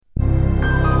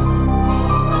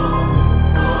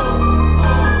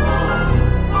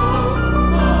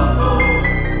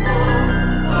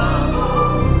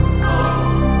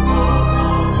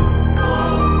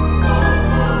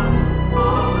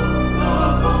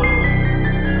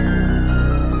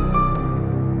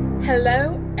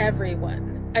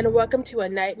and welcome to A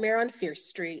Nightmare on Fierce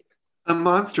Street, a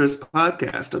monstrous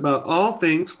podcast about all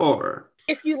things horror.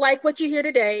 If you like what you hear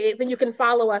today, then you can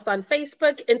follow us on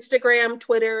Facebook, Instagram,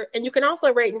 Twitter, and you can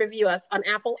also rate and review us on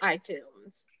Apple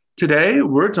iTunes. Today,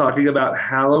 we're talking about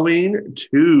Halloween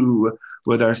 2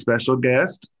 with our special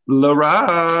guest,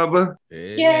 LaRob.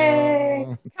 Hey.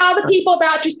 Yay! Tell the people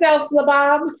about yourselves,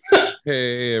 LaBob.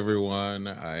 Hey, everyone.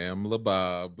 I am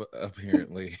LaBob,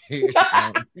 apparently.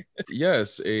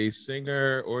 Yes, a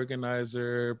singer,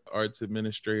 organizer, arts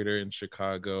administrator in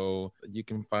Chicago. You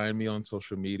can find me on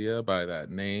social media by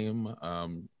that name.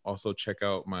 Also, check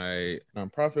out my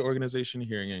nonprofit organization,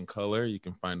 Hearing in Color. You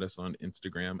can find us on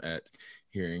Instagram at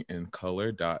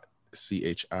hearingincolor.chi.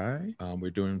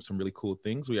 We're doing some really cool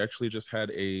things. We actually just had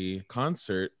a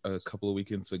concert a couple of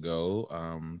weekends ago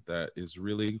that is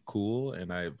really cool,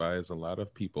 and I advise a lot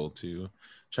of people to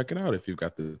check it out if you've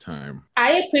got the time.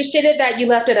 I appreciated that you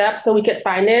left it up so we could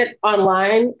find it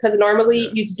online, because normally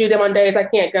you do them on days I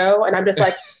can't go, and I'm just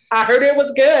like, I heard it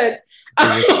was good. It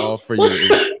was all for you. It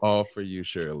was all for you,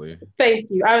 Shirley. Thank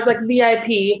you. I was like,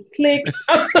 VIP. Click.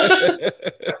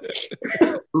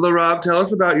 LaRob, tell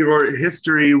us about your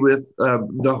history with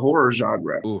the horror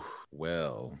genre. Ooh,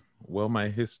 well, my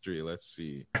history, let's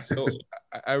see. So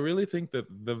I really think that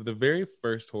the very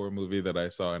first horror movie that I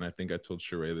saw, and I think I told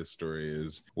Sheree this story,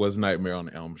 was Nightmare on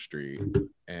Elm Street.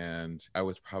 And I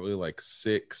was probably like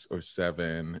 6 or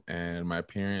 7, and my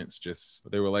parents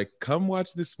they were like, come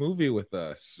watch this movie with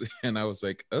us. And I was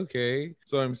like, okay.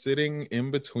 So I'm sitting in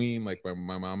between, like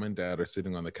my mom and dad are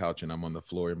sitting on the couch and I'm on the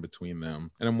floor in between them.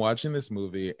 And I'm watching this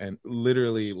movie and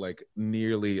literally like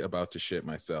nearly about to shit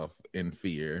myself in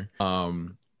fear.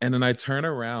 And then I turn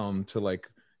around to like,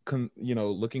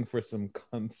 looking for some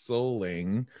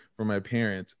consoling for my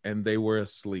parents, and they were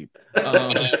asleep.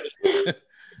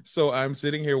 So I'm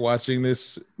sitting here watching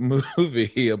this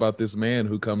movie about this man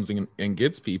who comes in and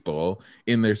gets people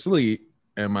in their sleep,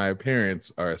 and my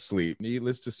parents are asleep.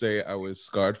 Needless to say, I was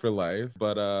scarred for life,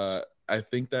 but I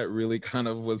think that really kind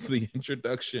of was the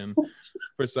introduction.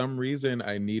 For some reason,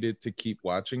 I needed to keep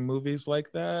watching movies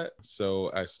like that.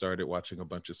 So I started watching a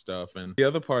bunch of stuff. And the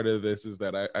other part of this is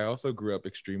that I also grew up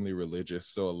extremely religious.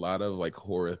 So a lot of like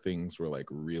horror things were like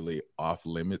really off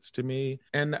limits to me.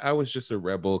 And I was just a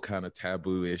rebel kind of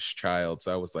taboo-ish child.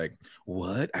 So I was like,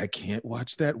 what? I can't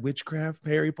watch that witchcraft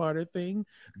Harry Potter thing?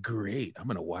 Great. I'm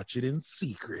going to watch it in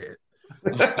secret.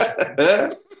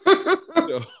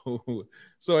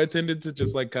 So I tended to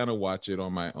just like kind of watch it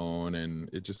on my own, and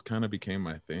it just kind of became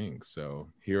my thing. So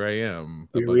here I am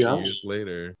a bunch of years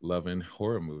later loving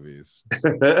horror movies.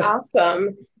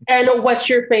 Awesome. And what's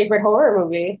your favorite horror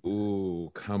movie? Ooh,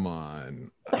 come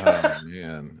on. Oh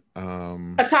man.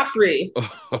 A top 3.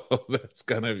 Oh, that's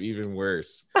kind of even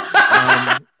worse.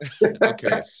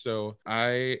 Okay, so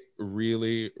I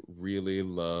really, really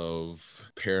love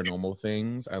paranormal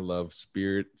things. I love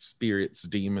spirits,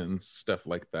 demons, stuff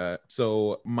like that.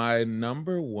 So my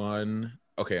number one,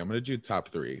 okay, I'm gonna do top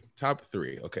 3.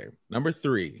 Okay, number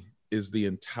 3 is the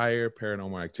entire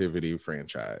Paranormal Activity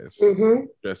franchise. Mm-hmm.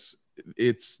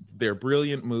 They're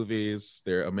brilliant movies.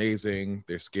 They're amazing.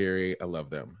 They're scary. I love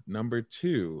them. Number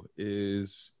 2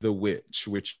 is The Witch,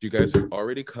 which you guys have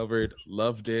already covered.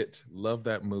 Loved it. Love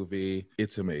that movie.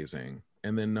 It's amazing.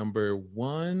 And then number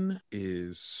 1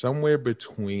 is somewhere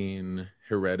between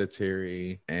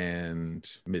Hereditary and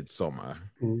Midsommar.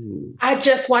 I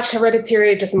just watched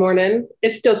Hereditary this morning.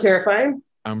 It's still terrifying.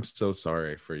 I'm so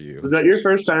sorry for you. Was that your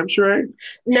first time, Sheree?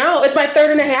 No, it's my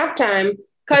 3rd and a half time.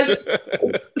 Because,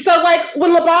 so like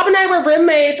when LaBob and I were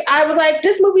roommates, I was like,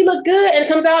 this movie looked good, and it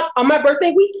comes out on my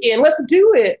birthday weekend. Let's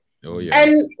do it. Oh, yeah.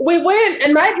 And we went,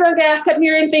 and my drunk ass kept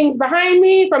hearing things behind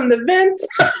me from the vents.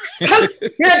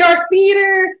 You're at Dark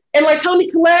Theater, and like Toni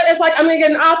Collette is like, I'm gonna get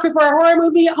an Oscar for a horror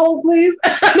movie. Hold, please.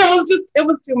 And it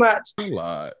was too much. A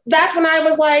lot. That's when I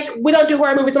was like, we don't do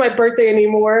horror movies on my birthday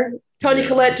anymore. Toni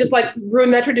Collette just like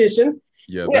ruined that tradition.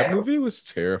 Yeah, that movie was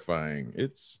terrifying.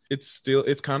 It's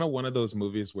kind of one of those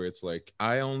movies where it's like,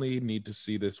 I only need to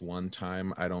see this one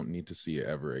time. I don't need to see it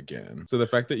ever again. So the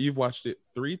fact that you've watched it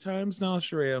 3 times now,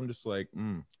 Sheree, I'm just like,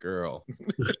 girl.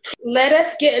 Let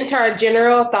us get into our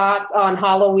general thoughts on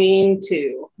Halloween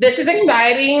 2. This is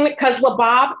exciting because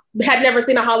LaBob had never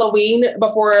seen a Halloween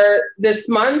before this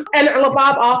month. And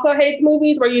LaBob also hates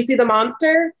movies where you see the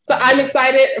monster. So I'm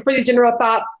excited for these general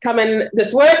thoughts coming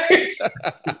this way.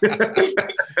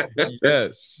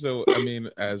 Yes. So, I mean,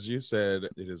 as you said,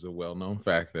 it is a well-known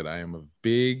fact that I am a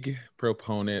big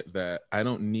proponent that I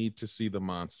don't need to see the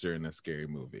monster in a scary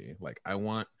movie. Like, I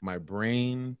want my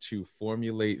brain to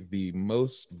formulate the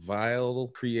most vile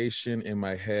creation in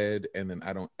my head, and then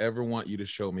I don't ever want you to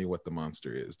show me what the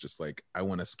monster is. Just like, I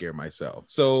want to scare myself.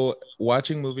 So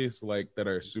watching movies like that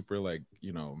are super like,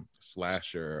 you know,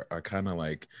 slasher are kind of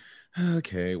like,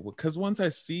 okay, well, because once I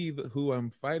see who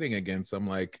I'm fighting against, I'm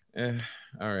like, all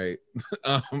right.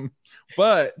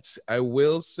 But I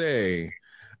will say,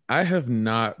 I have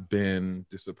not been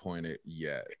disappointed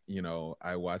yet. You know,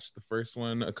 I watched the first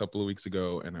one a couple of weeks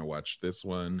ago, and I watched this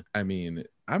one. I mean,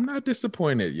 I'm not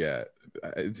disappointed yet.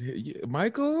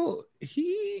 Michael,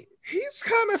 he's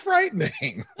kind of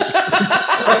frightening.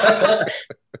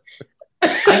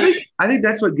 I think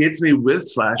that's what gets me with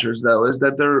slashers, though, is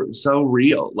that they're so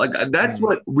real. Like, that's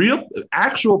what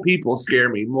actual people scare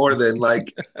me more than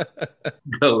like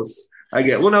ghosts. I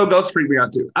get, well, no, ghosts freak me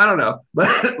out too. I don't know.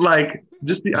 But like,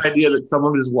 just the idea that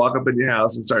someone would just walk up in your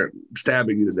house and start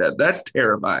stabbing you to death, that's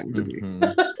terrifying to me.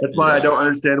 That's why I don't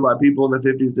understand why people in the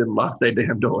 50s didn't lock their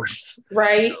damn doors.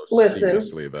 Right? No, Listen.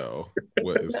 Seriously, though,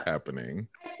 what is happening?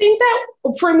 I think that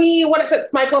for me, what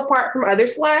sets Michael apart from other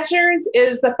slashers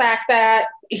is the fact that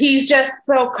he's just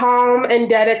so calm and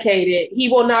dedicated. He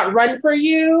will not run for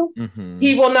you.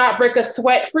 He will not break a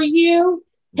sweat for you.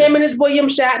 Him and his William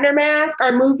Shatner mask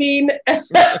are moving at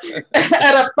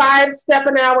a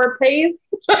 5-step-an-hour pace,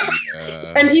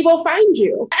 and he will find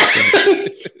you.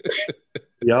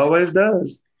 He always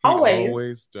does. He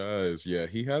always does. Yeah,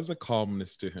 he has a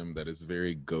calmness to him that is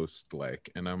very ghost-like,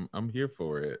 and I'm here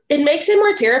for it. It makes him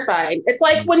more terrifying. It's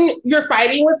like when you're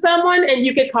fighting with someone and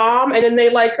you get calm, and then they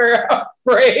like are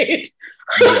afraid.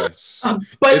 Yes.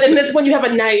 But in this one, you have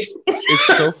a knife. It's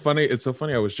so funny. It's so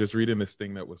funny. I was just reading this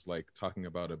thing that was like talking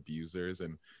about abusers,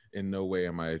 and in no way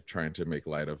am I trying to make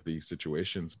light of these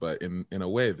situations, but in a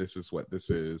way, this is what this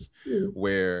is,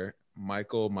 where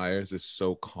Michael Myers is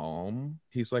so calm.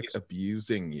 He's like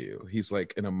abusing you. He's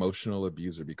like an emotional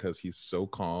abuser because he's so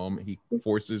calm. He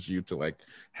forces you to like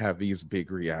have these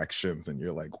big reactions, and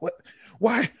you're like, what?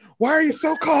 Why are you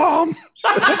so calm?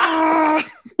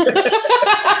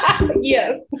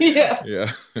 Yes.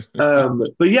 Yeah.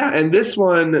 But yeah, and this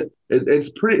one,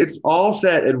 it's all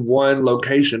set in one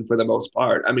location for the most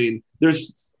part. I mean,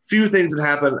 there's few things that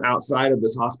happen outside of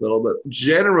this hospital, but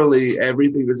generally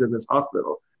everything is in this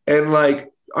hospital. And like,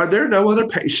 are there no other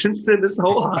patients in this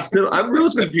whole hospital? I'm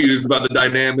really confused about the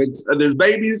dynamics. There's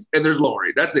babies and there's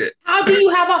Laurie. That's it. How do you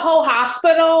have a whole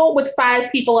hospital with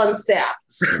 5 people on staff?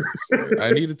 I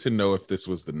needed to know if this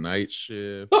was the night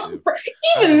shift.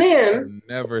 Even then, I've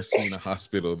never seen a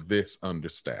hospital this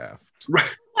understaffed. Right.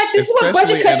 Like, this is what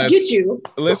budget cuts get you.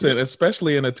 Listen,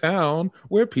 especially in a town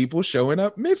where people showing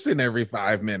up missing every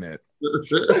 5 minutes.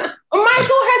 Michael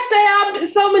has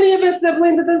stabbed so many of his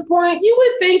siblings at this point. You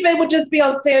would think they would just be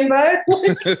on standby.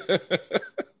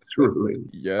 Truly.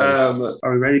 Yes.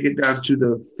 Are we ready to get down to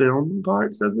the film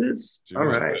parts of this? Do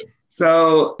All it. right.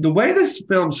 So the way this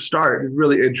film starts is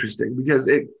really interesting because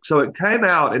it came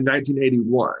out in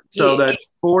 1981. So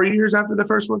that's 4 years after the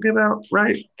first one came out,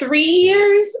 right? 3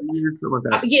 years? Something like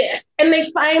that. Yes. And they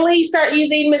finally start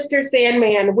using Mr.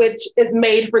 Sandman, which is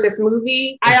made for this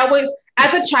movie. I always,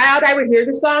 as a child, I would hear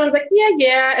the song. I was like,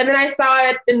 yeah. And then I saw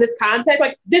it in this context.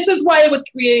 Like, this is why it was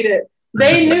created.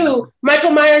 They knew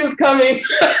Michael Myers was coming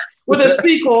with a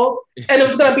sequel, and it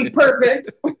was going to be perfect.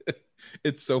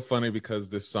 It's so funny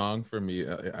because this song for me,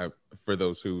 for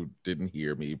those who didn't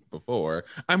hear me before,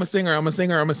 I'm a singer.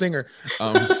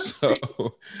 So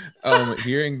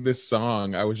hearing this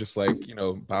song, I was just like, you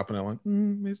know, bopping along,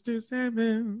 Mr.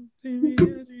 Sandman,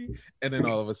 and then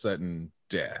all of a sudden,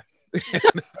 death.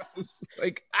 And I was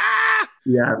like,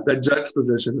 Yeah, that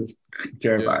juxtaposition is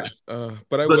terrifying. Yeah.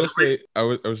 But I will say, I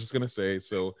was just gonna say,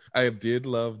 so I did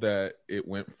love that it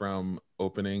went from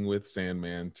opening with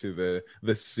Sandman to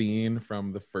the scene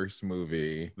from the first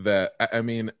movie that I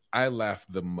mean, I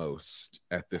laughed the most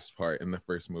at this part in the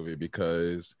first movie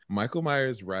because Michael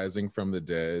Myers rising from the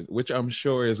dead, which I'm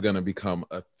sure is going to become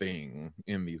a thing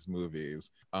in these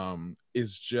movies,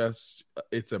 is just,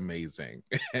 it's amazing.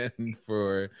 And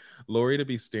for Laurie to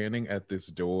be standing at this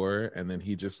door and then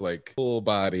he just like full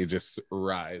body just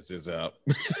rises up.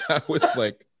 I was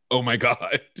like, oh my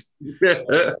God.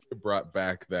 It brought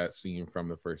back that scene from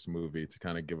the first movie to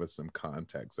kind of give us some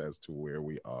context as to where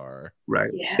we are. Right.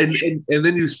 Yeah. And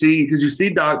then you see, because you see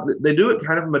Doc, they do it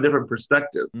kind of from a different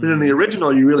perspective. Because in the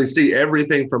original, you really see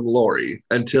everything from Laurie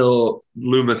until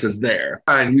Loomis is there.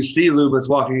 And you see Loomis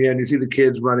walking in, you see the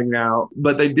kids running out,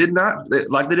 but they did not,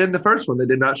 like they did in the first one, they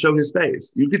did not show his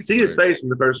face. You could see his face in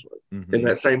the first one, in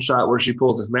that same shot where she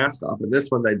pulls his mask off. In this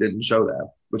one, they didn't show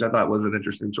that, which I thought was an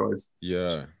interesting choice.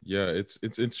 Yeah, it's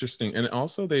interesting. And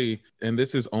also and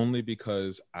this is only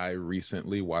because I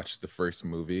recently watched the first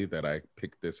movie that I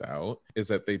picked this out, is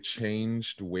that they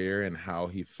changed where and how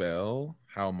he fell,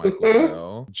 how Michael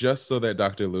fell, just so that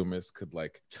Dr. Loomis could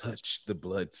like touch the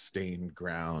blood-stained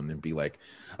ground and be like,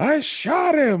 I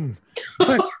shot him,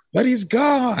 but he's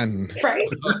gone. Right.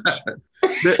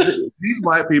 These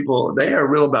white people, they are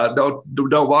real about don't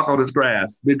walk on this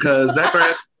grass, because that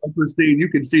grass is pristine. You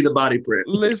can see the body print.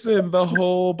 Listen, the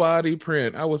whole body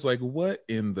print. I was like, what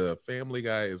in the Family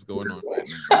Guy is going on right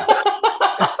now?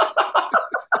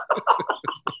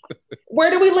 Where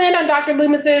do we land on Dr.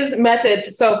 Loomis's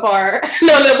methods so far?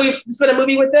 Now that we've spent a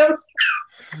movie with him?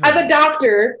 As a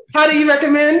doctor, how do you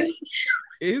recommend?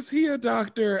 Is he a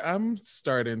doctor? I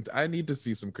need to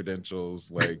see some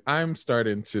credentials. Like, I'm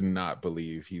starting to not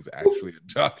believe he's actually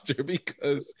a doctor,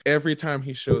 because every time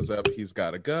he shows up, he's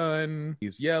got a gun,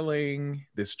 he's yelling,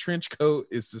 this trench coat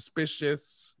is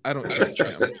suspicious. I don't trust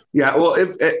him. Yeah, well,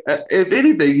 if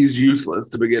anything, he's useless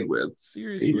to begin with.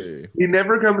 Seriously. He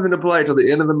never comes into play till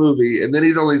the end of the movie, and then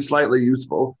he's only slightly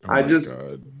useful. God.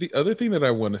 The other thing that I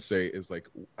want to say is, like,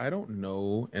 I don't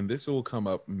know, and this will come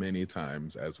up many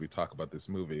times as we talk about this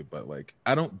movie, but like,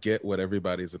 I don't get what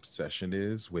everybody's obsession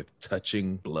is with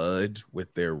touching blood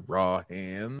with their raw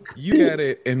hands. You get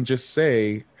it and just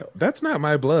say, that's not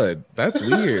my blood. That's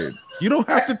weird. You don't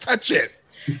have to touch it.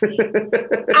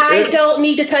 I don't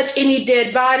need to touch any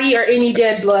dead body or any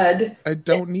dead blood. I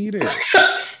don't need it.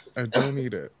 I don't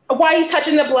need it. While he's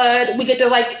touching the blood, we get to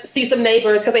like see some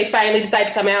neighbors because they finally decide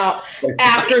to come out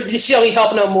after the show we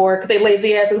help no more because they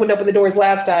lazy asses wouldn't open the doors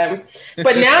last time.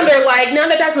 But now they're like, now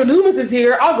that Dr. Loomis is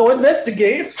here, I'll go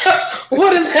investigate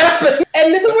what has happened.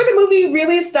 And this is where the movie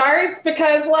really starts,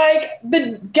 because like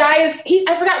the guy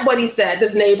I forgot what he said,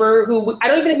 this neighbor who I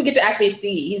don't even think we get to actually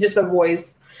see. He's just a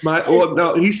voice.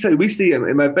 We see him,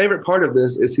 and my favorite part of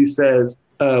this is he says,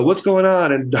 what's going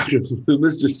on? And Dr.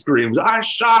 Loomis just screams, I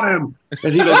shot him.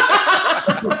 And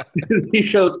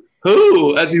he goes,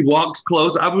 who? As he walks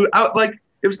close. I like,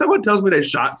 if someone tells me they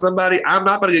shot somebody, I'm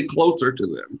not going to get closer to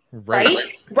them.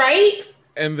 Right?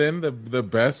 And then the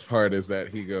best part is that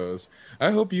he goes,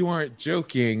 I hope you aren't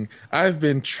joking. I've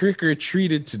been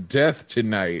trick-or-treated to death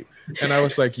tonight. And I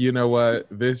was like, you know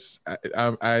what?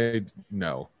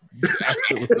 No.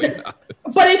 Absolutely not.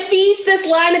 But it feeds this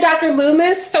line to Dr.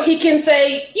 Loomis so he can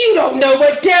say, you don't know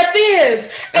what death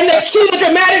is. And they cue the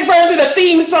dramatic version of the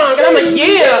theme song. And I'm like,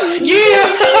 yeah.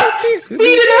 Speed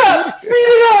it up.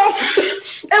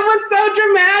 It was so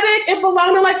dramatic. It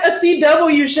belonged to like a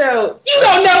CW show. You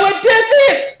don't know what death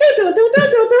is.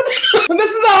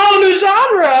 This is a whole new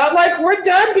genre. Like, we're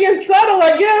done being subtle,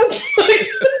 I guess.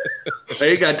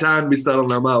 They ain't got time to be subtle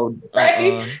no more.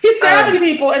 Right? He's stabbing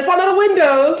people in front of the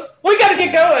windows. We got to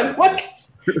get going. What?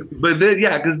 But then,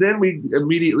 because then we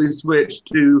immediately switch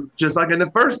to, just like in the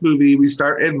first movie, we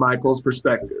start in Michael's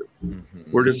perspective.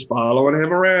 Mm-hmm. We're just following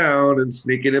him around and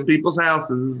sneaking in people's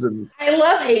houses. And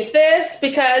I hate this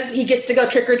because he gets to go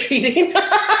trick-or-treating.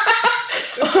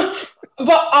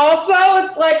 But also,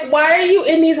 it's like, why are you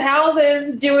in these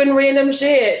houses doing random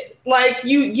shit? Like,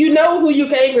 you know who you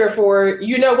came here for.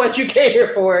 You know what you came here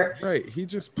for. Right. He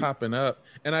just popping up.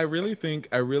 And I really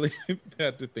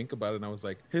had to think about it. And I was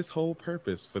like, his whole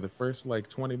purpose for the first like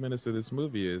 20 minutes of this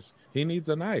movie is he needs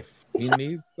a knife. He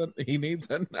needs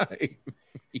a knife.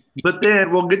 But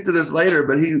then we'll get to this later,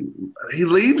 but he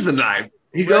leaves the knife.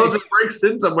 He goes and breaks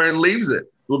in somewhere and leaves it.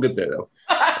 We'll get there though.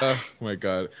 Oh my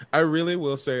God. I really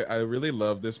will say I really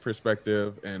love this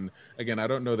perspective. And again, I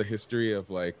don't know the history of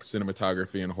like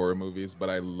cinematography and horror movies, but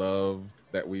I love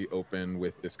that we open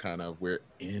with this kind of, we're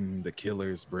in the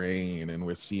killer's brain and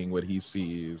we're seeing what he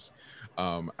sees.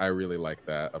 I really like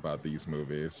that about these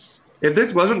movies. If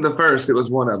this wasn't the first, it was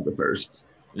one of the firsts.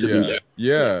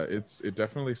 Yeah, it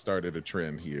definitely started a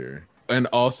trend here. And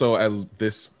also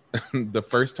the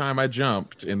first time I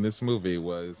jumped in this movie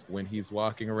was when he's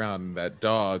walking around and that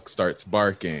dog starts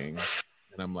barking.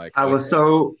 And And I'm like, I was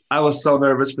so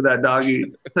nervous for that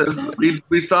doggy because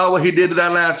we saw what he did to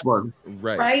that last one.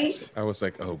 Right. I was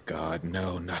like, oh God,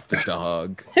 no, not the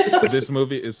dog. This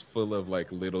movie is full of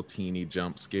like little teeny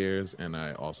jump scares, and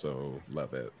I also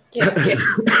love it. Yeah.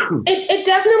 It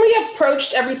definitely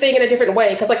approached everything in a different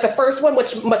way because like the first one,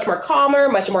 which much more calmer,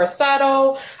 much more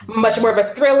subtle, much more of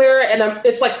a thriller, and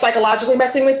it's like psychologically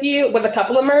messing with you with a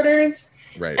couple of murders.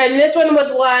 Right. And this one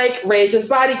was like, raise his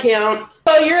body count.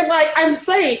 So you're like, I'm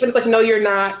safe. And it's like, no, you're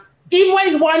not. Even when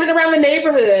he's wandering around the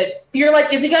neighborhood, you're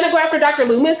like, is he going to go after Dr.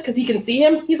 Loomis because he can see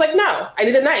him? He's like, no, I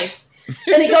need a knife.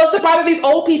 And he goes to bother these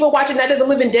old people watching Night of the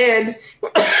Living Dead,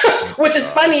 which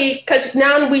is funny because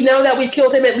now we know that we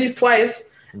killed him at least twice.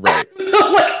 Right.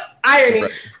 So like, irony.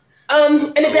 Right.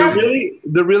 And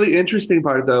the really interesting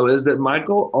part, though, is that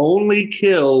Michael only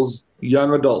kills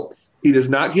young adults. He does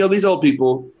not kill these old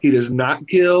people. He does not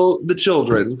kill the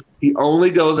children. He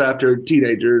only goes after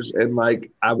teenagers and,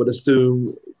 like, I would assume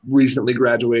recently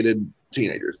graduated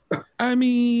teenagers. I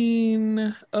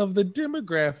mean, of the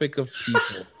demographic of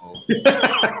people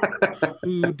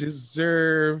who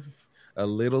deserve a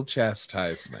little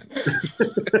chastisement.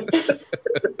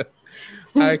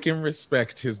 I can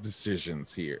respect his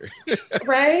decisions here.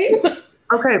 Right?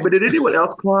 Okay, but did anyone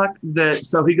else clock that?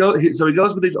 So he goes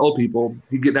with these old people.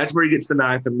 That's where he gets the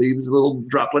knife and leaves little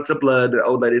droplets of blood. The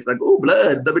old lady's like, "Oh,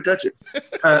 blood! Let me touch it."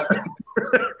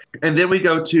 And then we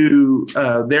go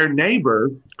to their neighbor,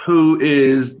 who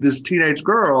is this teenage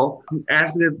girl,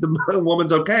 asking if the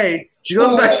woman's okay. She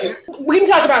goes back. We can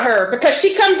talk about her because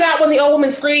she comes out when the old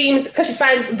woman screams because she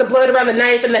finds the blood around the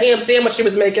knife and the ham sandwich she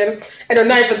was making, and her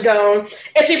knife is gone.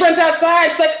 And she runs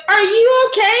outside. She's like, "Are you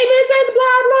okay, Mrs.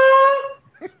 Blah Blah?"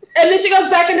 And then she goes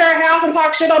back into her house and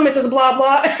talks shit on Mrs. Blah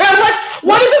Blah. And I'm like,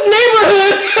 what is this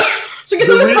neighborhood? She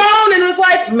gets on the phone and it's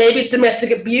like, maybe it's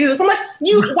domestic abuse. I'm like,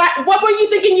 what were you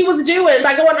thinking you was doing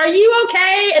by going, "Are you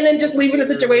okay?" And then just leaving the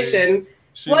situation.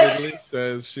 She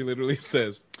literally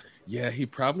says, yeah, he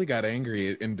probably got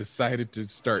angry and decided to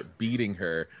start beating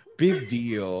her. Big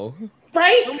deal.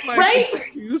 Right? Like, right?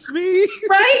 Excuse me?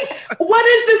 Right? What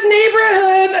is this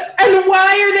neighborhood and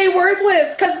why are they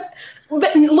worthless? Because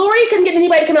Lori couldn't get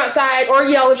anybody to come outside or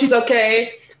yell if she's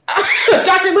okay.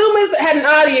 Dr. Loomis had an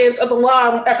audience of the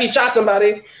law after he shot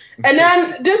somebody. And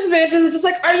then this bitch is just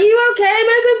like, "Are you okay,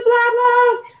 Mrs. Blah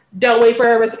Blah?" Don't wait for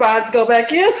her response. Go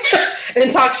back in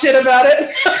and talk shit about it.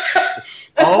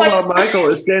 While Michael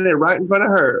is standing right in front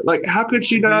of her. Like, how could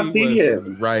she not see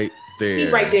him? Right there. He's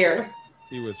right there.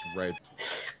 He was right.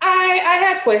 I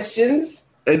had questions.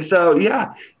 And so,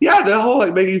 yeah, the whole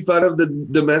like making fun of the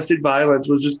domestic violence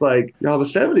was just like, y'all, the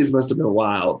 70s must have been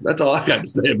wild. That's all I got to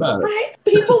say about it. Right?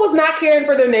 People was not caring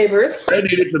for their neighbors. They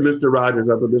needed some Mr. Rogers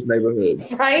up in this neighborhood.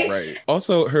 Right?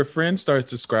 Also, her friend starts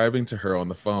describing to her on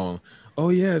the phone, "Oh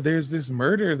yeah, there's this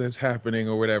murder that's happening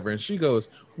or whatever." And she goes,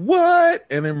 "What?"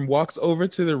 And then walks over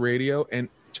to the radio and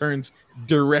turns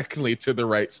directly to the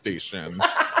right station.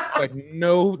 Like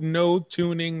no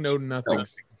tuning, no nothing.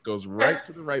 She goes right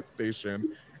to the right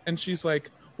station. And she's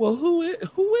like, "Well, who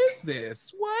is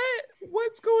this?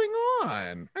 What's going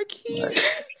on? I can't."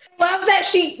 Love that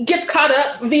she gets caught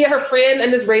up via her friend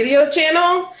and this radio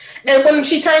channel. And when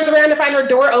she turns around to find her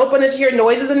door open and she hears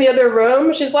noises in the other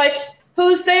room, she's like,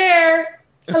 "Who's there?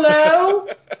 Hello?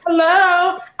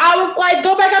 Hello?" I was like,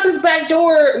 go back out this back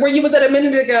door where you was at a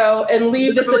minute ago and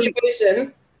leave the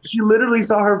situation. She literally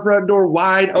saw her front door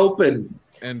wide open.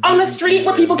 And on the street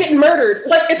where people getting murdered.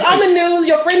 Like, it's on the news.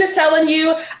 Your friend is telling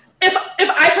you, if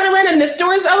I turn around and this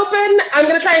door is open, I'm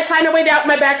going to try and climb my way out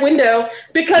my back window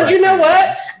because you know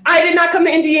what? I did not come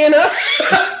to Indiana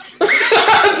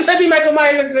to be Michael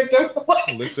Myers' victim.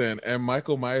 Listen, and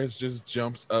Michael Myers just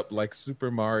jumps up like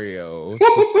Super Mario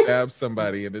to stab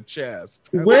somebody in the chest.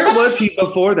 Where was he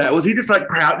before that? Was he just like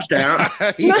crouched down?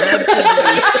 He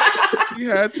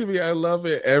had to be. I love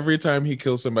it. Every time he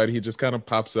kills somebody, he just kind of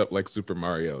pops up like Super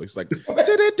Mario. He's like,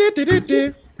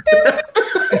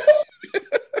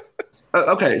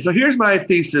 Okay, so here's my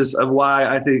thesis of why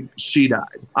I think she died.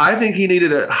 I think he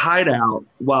needed a hideout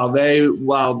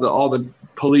while all the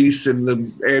police and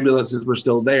the ambulances were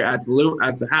still there at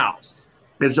the house.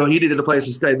 And so he needed a place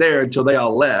to stay there until they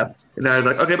all left. And I was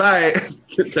like, okay, bye.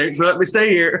 Thanks for letting me stay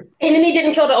here. And then he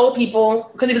didn't kill the old people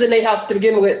because he was in their house to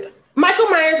begin with. Michael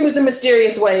Myers moves in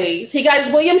mysterious ways. He got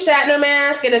his William Shatner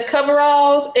mask and his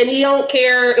coveralls, and he don't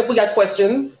care if we got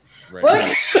questions.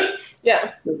 Right.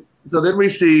 Yeah. So then we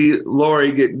see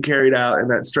Lori getting carried out in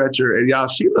that stretcher, and y'all,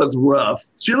 she looks rough.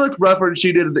 She looks rougher than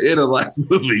she did at the end of the last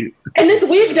movie. And this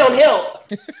wig don't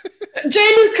help.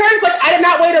 Jamie Curtis, like, I did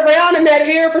not wait around in that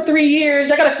hair for 3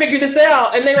 years. I gotta figure this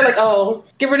out. And they were like, oh,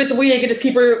 give her this wig and just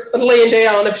keep her laying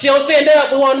down. If she don't stand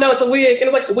up, we won't know it's a wig. And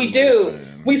it's like, we do.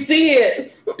 We see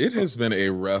it. It has been a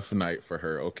rough night for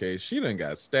her, okay? She done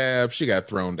got stabbed. She got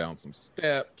thrown down some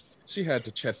steps. She had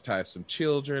to chastise some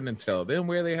children and tell them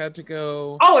where they had to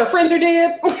go. All her friends are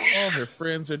dead. All her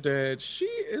friends are dead. She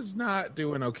is not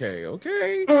doing okay,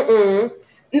 okay? Mm-mm.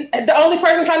 The only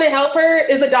person trying to help her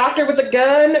is the doctor with a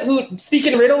gun who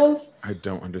speaking riddles. I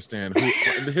don't understand.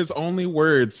 His only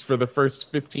words for the first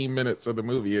 15 minutes of the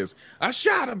movie is, I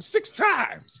shot him 6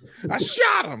 times. I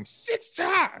shot him 6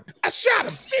 times. I shot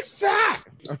him 6 times.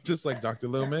 I'm just like, Dr.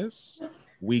 Loomis,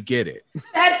 we get it.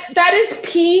 That is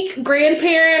peak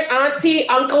grandparent, auntie,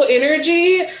 uncle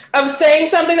energy of saying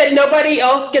something that nobody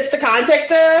else gets the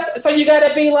context of. So you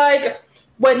gotta be like,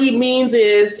 what he means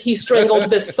is he strangled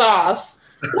this sauce.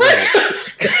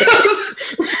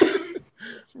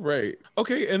 Right.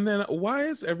 Okay, and then why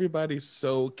is everybody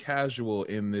so casual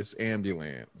in this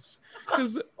ambulance?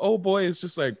 Because old boy is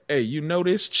just like, hey, you know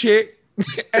this chick?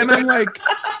 And I'm like,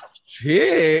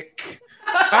 chick?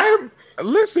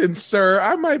 Listen, sir,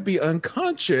 I might be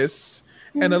unconscious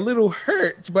and a little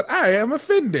hurt, but I am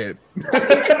offended.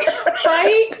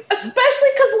 Right? Especially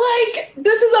because, like,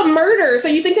 this is a murder, so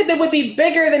you think that it would be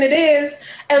bigger than it is,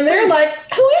 and they're like,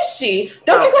 who is she?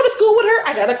 Don't you go to school with her?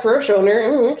 I got a crush on her.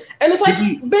 Mm-hmm. And it's like,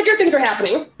 bigger things are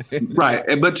happening. Right.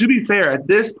 But to be fair, at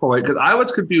this point, because I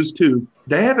was confused too,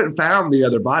 they haven't found the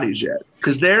other bodies yet.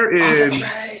 Because they're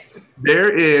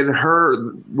in her,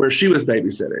 where she was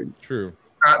babysitting. True.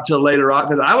 Not till later on,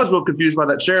 because I was real confused why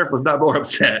that sheriff was not more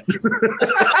upset.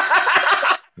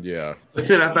 Yeah. But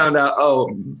then I found out,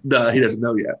 he doesn't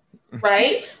know yet.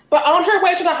 Right? But on her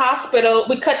way to the hospital,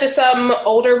 we cut to some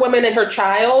older woman and her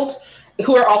child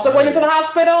who are also going into the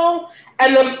hospital.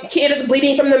 And the kid is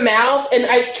bleeding from the mouth. And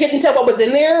I couldn't tell what was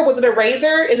in there. Was it a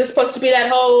razor? Is it supposed to be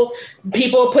that whole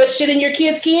people put shit in your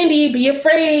kid's candy, be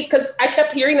afraid? Because I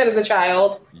kept hearing that as a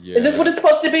child. Yeah. Is this what it's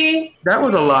supposed to be? That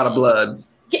was a lot of blood.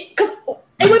 Yeah,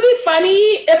 it would be funny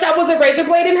if that was a razor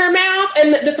blade in her mouth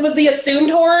and this was the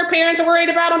assumed horror parents are worried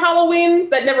about on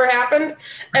Halloween that never happened.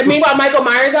 And meanwhile, Michael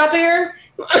Myers out there.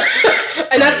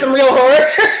 And that's some real horror.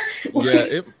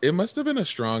 Yeah, it must have been a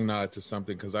strong nod to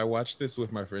something because I watched this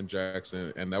with my friend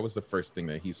Jackson and that was the first thing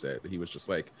that he said. He was just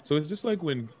like, so is this like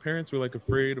when parents were like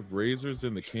afraid of razors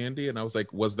in the candy? And I was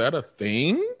like, was that a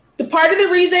thing? The part of the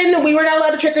reason we were not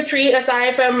allowed to trick or treat,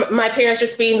 aside from my parents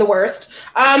just being the worst,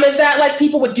 is that like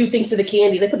people would do things to the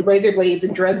candy. They put razor blades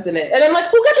and drugs in it. And I'm like,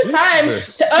 who got the time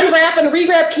to unwrap and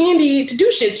rewrap candy to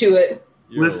do shit to it?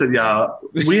 Yo. Listen, y'all,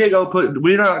 we're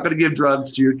not gonna give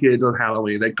drugs to your kids on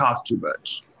Halloween. They cost too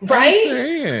much.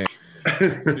 Right?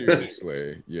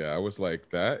 Seriously. Yeah, I was like,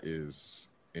 that is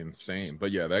insane.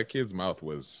 But yeah, that kid's mouth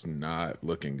was not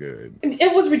looking good.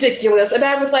 It was ridiculous. And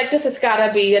I was like, this has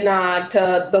gotta be a nod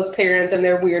to those parents and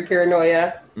their weird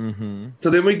paranoia. Mm-hmm. So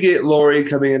then we get Lori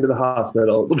coming into the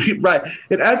hospital. Right.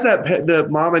 And as the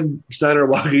mom and son are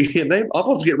walking in, they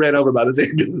almost get ran over by this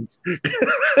ambulance.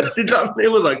 It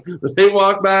was like, they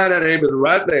walked by that ambulance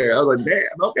right there. I was like,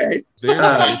 damn, okay.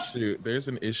 There's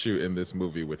an issue in this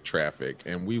movie with traffic,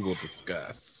 and we will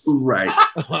discuss. Right.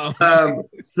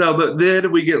 But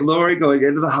then we get Lori going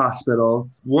into the hospital.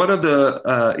 One of the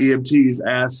EMTs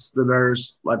asks the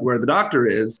nurse, like, where the doctor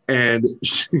is. And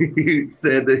she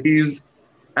said that he's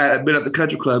been at the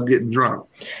country club getting drunk.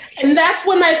 And that's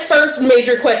when my first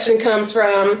major question comes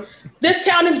from. This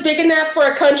town is big enough for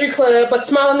a country club, but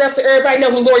small enough so everybody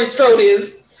know who Laurie Strode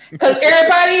is. Because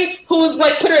everybody who's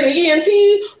like put her in the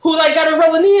EMT, who like got her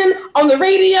rolling in on the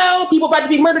radio, people about to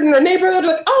be murdered in their neighborhood,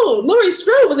 like, oh, Laurie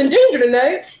Strode was in danger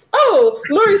tonight. Oh,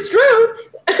 Laurie Strode.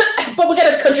 But we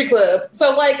got a country club.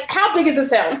 So, like, how big is this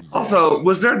town? Also,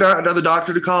 was there not another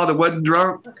doctor to call that wasn't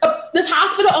drunk? This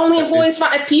hospital only employs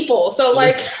 5 people. So,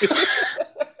 like...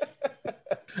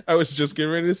 I was just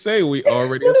getting ready to say, we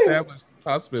already established the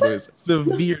hospital is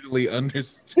severely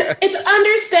understaffed. It's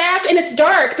understaffed and it's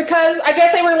dark because I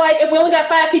guess they were like, if we only got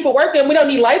 5 people working, we don't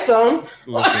need lights on.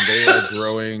 Listen, they are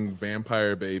growing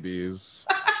vampire babies.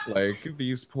 Like,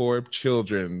 these poor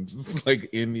children, just like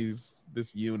in this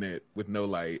unit with no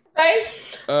light. Right?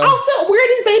 Also, where are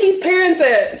these babies' parents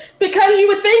at? Because you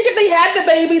would think if they had the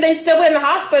baby, they'd still be in the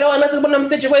hospital, unless it's one of them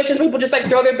situations people just like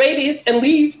throw their babies and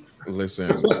leave.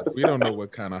 Listen, we don't know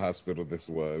what kind of hospital this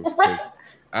was.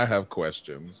 I have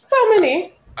questions. So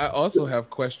many. I also have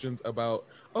questions about,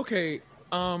 okay,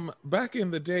 back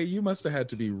in the day, you must have had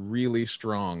to be really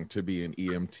strong to be an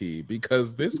EMT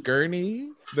because this gurney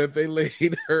that they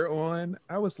laid her on,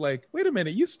 I was like, wait a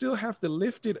minute, you still have to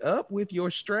lift it up with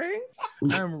your string?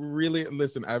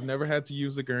 Listen, I've never had to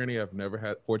use a gurney. I've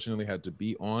never fortunately had to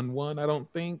be on one, I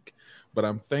don't think. But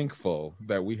I'm thankful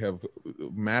that we have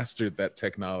mastered that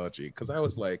technology, because I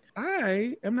was like,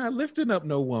 I am not lifting up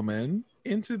no woman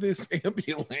into this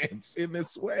ambulance in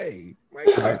this way. My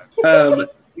God.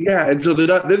 Yeah, and so then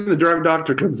the drug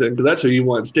doctor comes in, because that's who you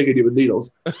want sticking you with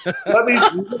needles. Let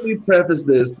me preface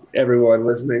this, everyone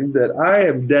listening, that I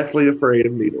am deathly afraid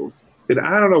of needles. And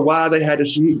I don't know why they had to,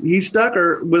 he stuck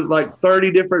her with like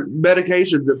 30 different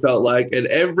medications, it felt like, and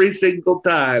every single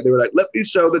time they were like, let me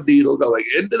show the needle going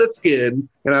into the skin.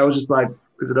 And I was just like,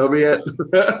 is it over yet?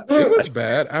 It was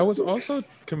bad. I was also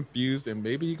confused, and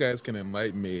maybe you guys can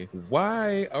enlighten me.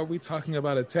 Why are we talking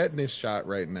about a tetanus shot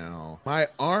right now? My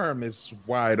arm is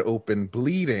wide open,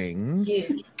 bleeding. Yeah.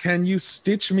 Can you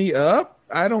stitch me up?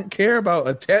 I don't care about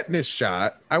a tetanus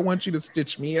shot. I want you to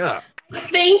stitch me up. I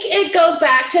think it goes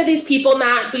back to these people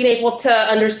not being able to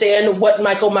understand what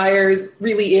Michael Myers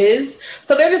really is.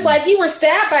 So they're just like, you were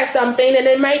stabbed by something and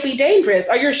it might be dangerous.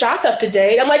 Are your shots up to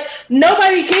date? I'm like,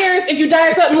 nobody cares if you die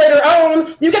of something later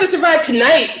on. You got to survive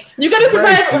tonight. You got to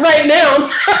survive right now.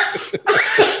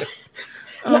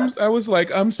 I was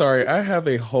like, I'm sorry, I have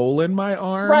a hole in my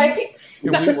arm. Right.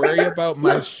 Can we worry about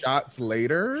my shots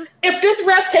later? If this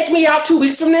rest take me out 2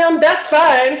 weeks from now, that's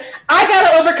fine. I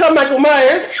gotta overcome Michael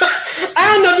Myers.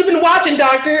 I don't know if you've been watching,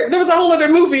 Doctor. There was a whole other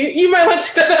movie. You might want to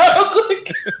check that out real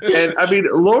quick. And I mean,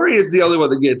 Lori is the only one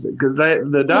that gets it, because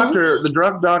the doctor, the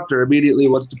drug doctor, immediately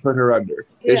wants to put her under,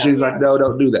 and she's like, "No,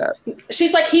 don't do that."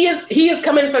 She's like, "He is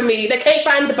coming for me. They can't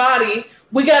find the body.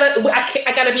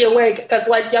 I gotta be awake, because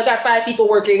like y'all got 5 people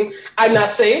working. I'm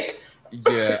not safe."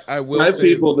 Yeah, I will say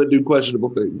people that do questionable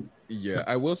things. Yeah,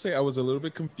 I will say I was a little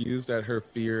bit confused at her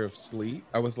fear of sleep.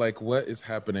 I was like, what is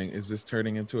happening? Is this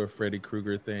turning into a Freddy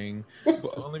Krueger thing?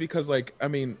 But only because, like, I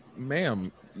mean,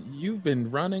 ma'am, you've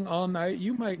been running all night.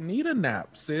 You might need a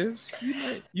nap, sis.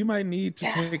 You might need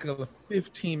to take a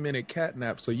 15-minute cat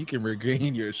nap so you can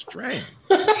regain your strength.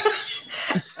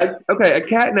 Okay, a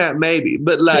cat nap maybe,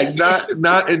 but like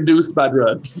not induced by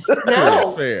drugs.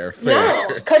 No, fair. No,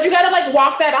 because you gotta like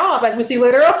walk that off, as we see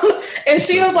later on. And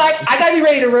she was like, "I gotta be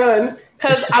ready to run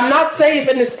because I'm not safe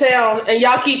in this town, and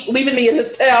y'all keep leaving me in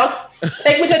this town.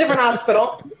 Take me to a different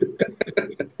hospital."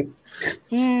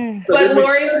 But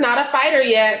Lori's not a fighter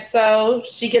yet, so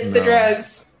she gets the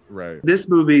drugs. Right. This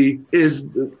movie is,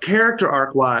 character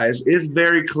arc wise, is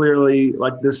very clearly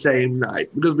like the same night,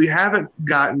 because we haven't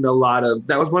gotten a lot of,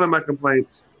 that was one of my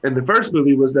complaints in the first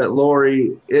movie, was that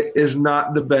Lori is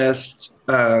not the best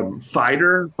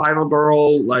fighter, final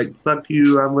girl, like fuck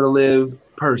you, I'm gonna live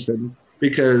person,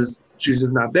 because she's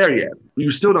just not there yet. You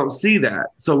still don't see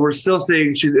that. So we're still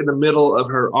seeing she's in the middle of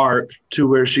her arc to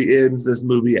where she ends this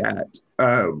movie at.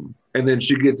 And then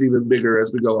she gets even bigger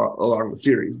as we go along the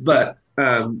series. But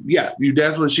yeah,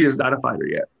 she is not a fighter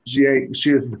yet. She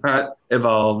has not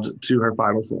evolved to her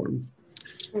final form.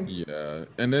 Yeah.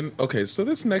 And then, okay, so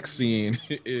this next scene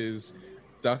is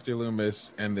Dr.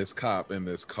 Loomis and this cop in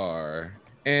this car.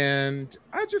 And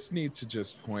I just need to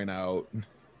just point out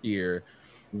here,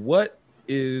 what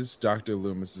is Dr.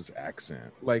 Loomis's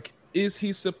accent? Like, is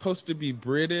he supposed to be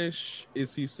British?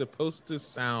 Is he supposed to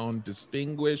sound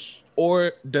distinguished?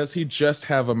 Or does he just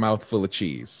have a mouthful of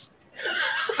cheese?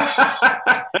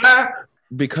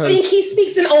 Because I think he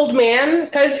speaks an old man,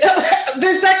 because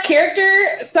there's that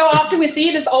character so often we see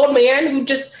this old man who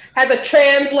just has a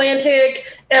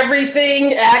transatlantic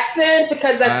everything accent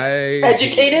because that's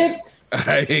educated.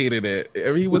 I hated it.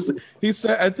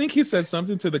 I think he said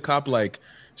something to the cop like,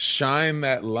 shine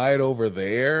that light over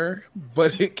there,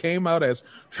 but it came out as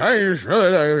I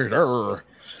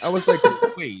was like,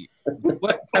 wait,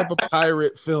 what type of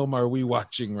pirate film are we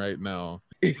watching right now?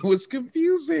 It was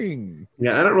confusing.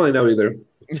 Yeah, I don't really know either.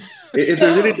 If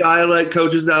there's any dialect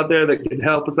coaches out there that can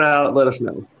help us out, let us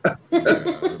know.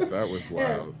 That was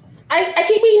wild. I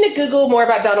keep meaning to Google more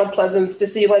about Donald Pleasance to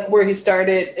see like where he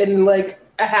started and like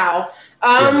how.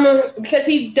 Because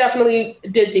he definitely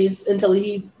did these until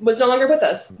he was no longer with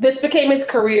us. This became his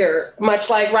career, much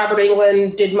like Robert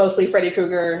Englund did mostly Freddy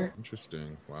Krueger.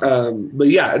 Interesting. Wow. But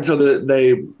yeah, and so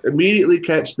they immediately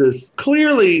catch this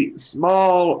clearly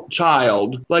small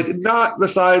child, like not the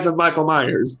size of Michael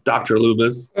Myers, Dr.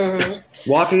 Loomis,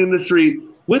 walking in the street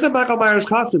with a Michael Myers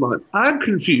costume on. I'm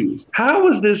confused. How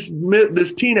was this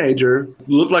teenager,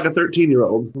 who looked like a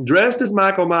 13-year-old, dressed as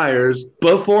Michael Myers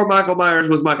before Michael Myers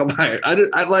was Michael Myers?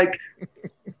 I like,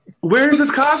 where's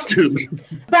his costume?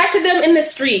 Back to them in the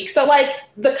streak. So like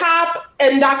the cop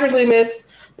and Dr. Loomis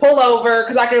pull over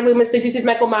because Dr. Loomis thinks he sees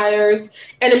Michael Myers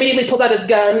and immediately pulls out his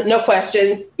gun, no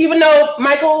questions. Even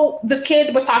though this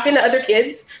kid was talking to other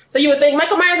kids. So you would think,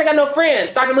 Michael Myers ain't got no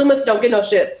friends. Dr. Loomis don't get no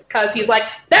shits because he's like,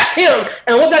 that's him.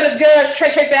 And whips out his gun,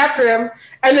 chase after him.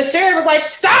 And the sheriff was like,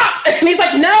 stop. And he's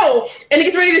like, no. And he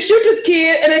gets ready to shoot this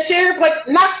kid. And the sheriff like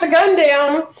knocks the gun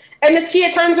down. And this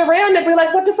kid turns around and be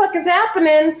like, what the fuck is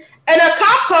happening? And a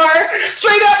cop car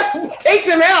straight up takes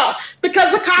him out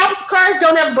because the cops' cars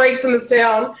don't have brakes in this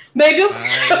town. They just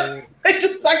they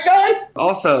just start going.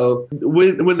 Also,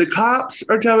 when the cops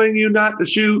are telling you not to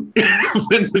shoot,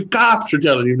 when the cops are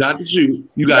telling you not to shoot,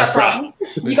 you got a problem.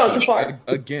 You go too far.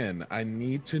 Again, I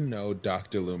need to know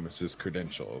Dr. Loomis's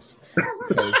credentials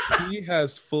because he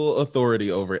has full authority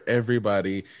over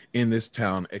everybody in this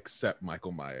town except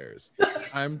Michael Myers.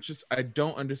 I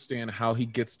don't understand how he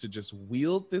gets to just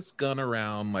wield this gun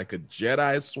around like a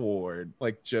Jedi sword,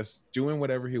 like just doing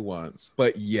whatever he wants.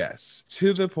 But yes,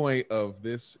 to the point of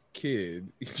this kid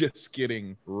just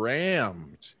getting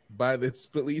rammed by this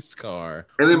police car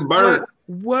and then burned.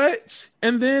 What?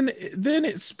 And then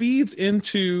it speeds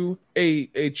into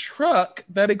a truck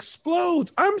that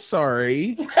explodes. I'm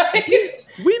sorry. Right?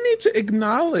 We need to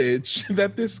acknowledge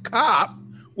that this cop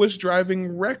was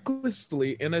driving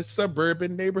recklessly in a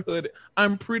suburban neighborhood.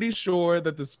 I'm pretty sure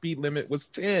that the speed limit was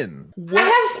 10. What? I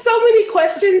have so many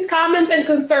questions, comments, and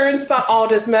concerns about all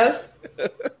this mess.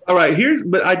 All right,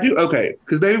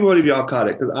 because maybe one of y'all caught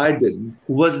it, because I didn't.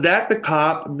 Was that the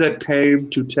cop that came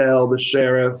to tell the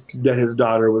sheriff that his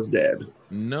daughter was dead?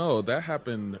 No, that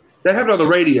happened. That happened on the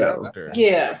radio. After.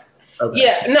 Yeah. Okay.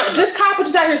 Yeah, no, just cop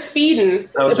was out here speeding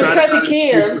because he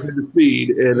can. The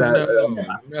speed, and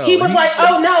No, he was like,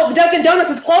 "Oh no, Dunkin' Donuts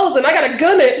is closing. I gotta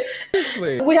gun it."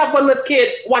 Seriously. We have one less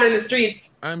kid wandering the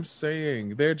streets. I'm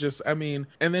saying they're just, I mean,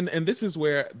 and this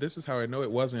is how I know it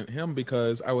wasn't him,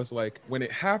 because I was like, when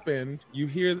it happened, you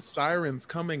hear the sirens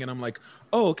coming and I'm like,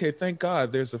 oh, okay, thank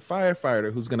God there's a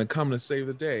firefighter who's going to come to save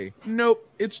the day. Nope.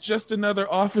 It's just another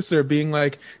officer being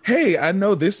like, hey, I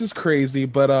know this is crazy,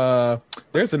 but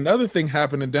there's another thing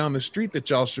happening down the street that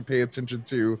y'all should pay attention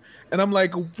to. And I'm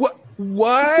like,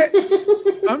 what?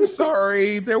 I'm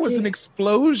sorry. There was an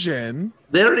explosion.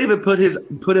 They don't even put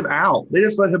him out. They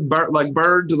just let him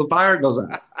burn till the fire goes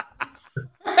out.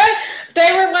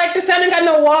 They were like, this town ain't got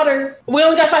no water. We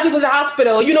only got 5 people in the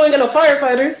hospital. You know, ain't got no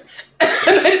firefighters.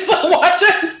 And they just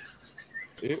watching.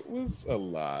 It was a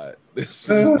lot. This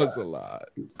was a lot.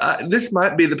 This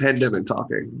might be the pandemic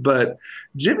talking, but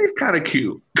Jimmy's kind of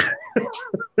cute.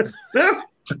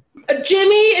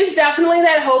 Jimmy is definitely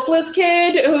that hopeless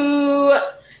kid who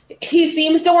he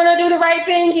seems to want to do the right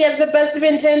thing. He has the best of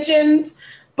intentions.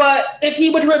 But if he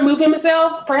would remove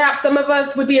himself, perhaps some of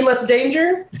us would be in less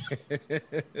danger.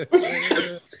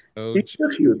 He's so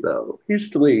cute, though. He's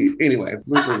sweet. Anyway.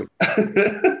 I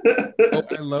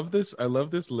love this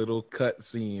little cut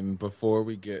scene before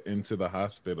we get into the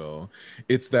hospital.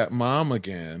 It's that mom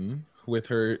again with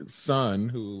her son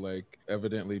who like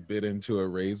evidently bit into a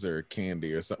razor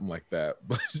candy or something like that.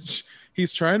 But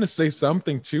he's trying to say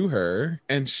something to her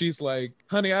and she's like,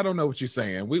 honey, I don't know what you're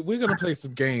saying. We're going to play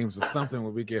some games or something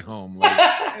when we get home. Like,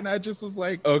 and I just was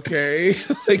like, okay.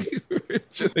 Like,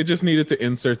 they just needed to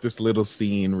insert this little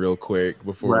scene real quick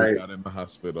before we got in the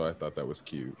hospital. I thought that was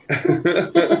cute.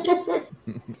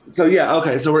 So yeah,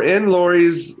 okay. So we're in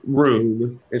Lori's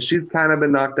room, and she's kind of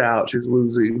been knocked out. She's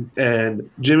losing, and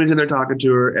Jimmy's in there talking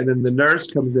to her, and then the nurse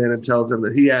comes in and tells him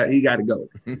that he got to go,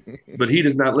 but he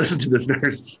does not listen to this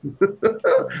nurse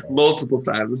multiple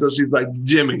times until she's like,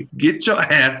 Jimmy, get your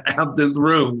ass out this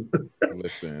room.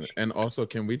 Listen, and also,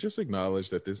 can we just acknowledge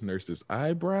that this nurse's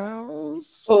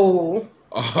eyebrows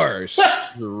are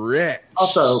stretched?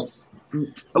 Also.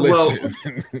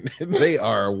 Listen, they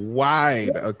are wide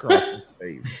across his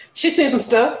face. She's seen some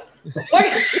stuff.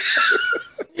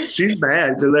 She's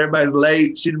mad because everybody's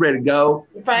late. She's ready to go.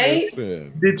 Right?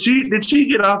 Listen. Did she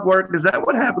get off work? Is that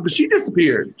what happened? Because she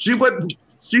disappeared. She's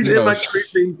in like 3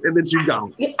 things and then she's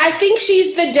gone. I think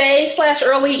she's the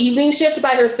day/early evening shift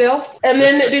by herself, and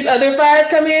then these other 5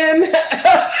 come in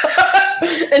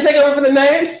and take over for the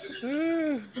night.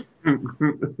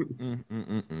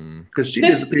 Because she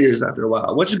disappears after a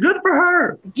while, which is good for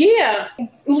her. Yeah,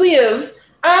 live.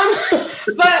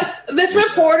 But this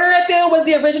reporter, I feel, was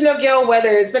the original Gail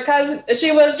Weathers because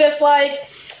she was just like,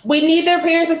 we need their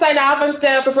parents to sign off on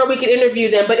stuff before we can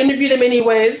interview them, but interview them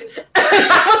anyways.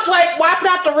 I was like, why put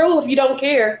out the rule if you don't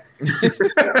care?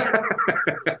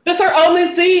 That's her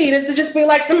only scene, is to just be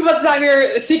like, some of us out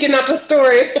here seeking out the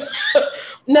story.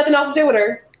 Nothing else to do with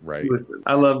her. Right. Listen,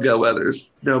 I love Gail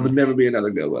Weathers. There will never be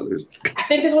another Gail Weathers. I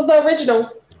think this was the original.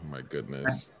 my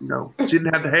goodness. No, she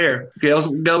didn't have the hair. Gail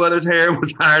Weathers' hair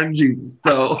was higher than Jesus.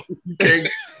 So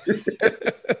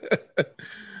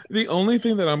the only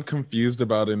thing that I'm confused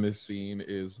about in this scene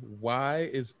is why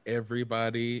is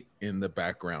everybody in the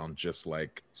background just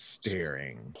like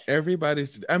staring? I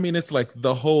mean, it's like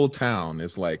the whole town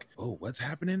is like, oh, what's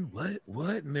happening?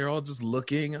 What? And they're all just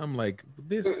looking. I'm like,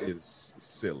 this is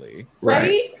silly.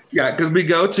 Right? Yeah, because we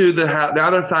go to the house. Now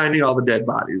they're finding all the dead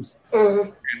bodies.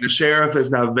 Mm-hmm. And the sheriff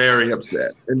is now very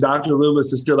upset. And Dr.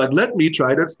 Loomis is still like, let me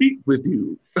try to speak with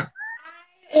you.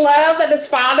 Love that his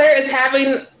father is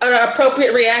having an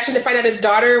appropriate reaction to find out his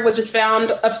daughter was just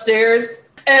found upstairs.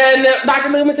 And Dr.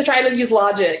 Loomis is trying to use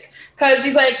logic because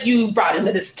he's like, you brought him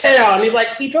to this town. He's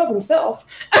like, he drove himself.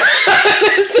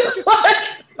 It's just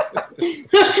like,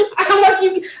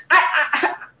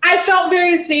 I felt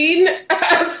very seen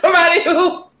as somebody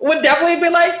who would definitely be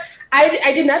like,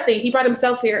 I did nothing. He brought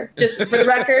himself here, just for the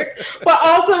record. But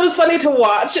also it was funny to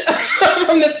watch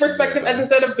from this perspective, as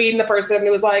instead of being the person who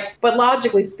was like, but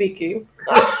logically speaking.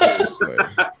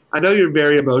 I know you're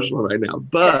very emotional right now,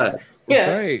 but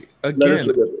yes. Right. Again,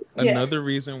 another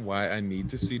reason why I need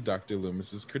to see Dr.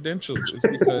 Loomis's credentials is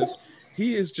because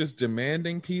he is just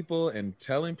demanding people and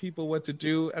telling people what to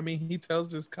do. I mean, he tells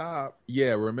this cop,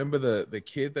 yeah, remember the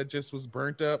kid that just was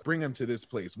burnt up? Bring him to this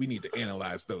place. We need to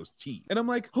analyze those teeth. And I'm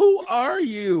like, who are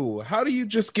you? How do you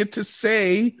just get to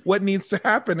say what needs to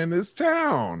happen in this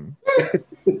town?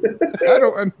 I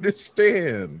don't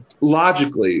understand.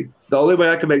 Logically, the only way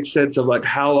I can make sense of like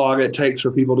how long it takes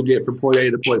for people to get from point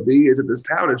A to point B is that this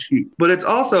town is huge, but it's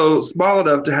also small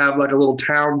enough to have like a little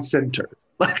town center.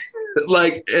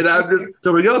 And I'm just,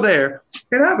 so we go there,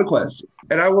 and I have a question,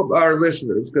 and I want our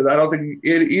listeners, because I don't think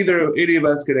any of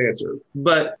us can answer,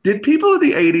 but did people in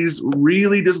the 80s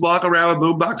really just walk around with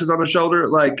boom boxes on their shoulder?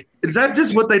 Like, is that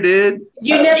just what they did?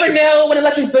 You never know when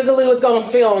Electric Boogaloo is going to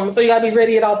film, so you got to be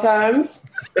ready at all times.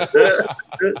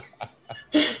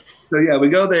 So yeah, we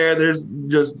go there. There's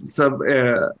just some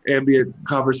ambient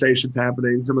conversations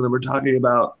happening. Some of them are talking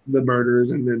about the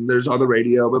murders, and then there's on the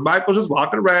radio. But Michael's just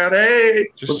walking around. Hey,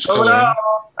 what's going on?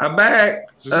 I'm back.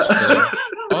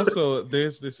 Also,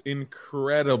 there's this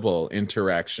incredible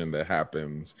interaction that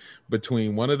happens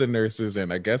between one of the nurses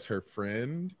and I guess her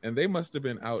friend, and they must have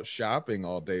been out shopping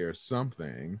all day or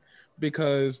something,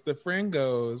 because the friend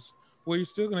goes, "Well, you're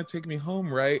still gonna take me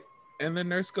home, right?" And the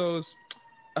nurse goes,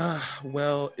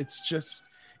 well, it's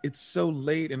so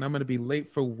late and I'm going to be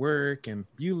late for work, and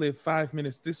you live 5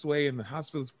 minutes this way and the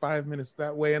hospital's 5 minutes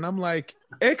that way. And I'm like,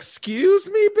 excuse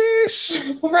me,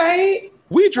 bitch. Right.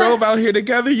 We drove out here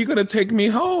together. You're going to take me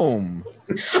home.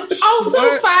 Also,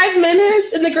 what? 5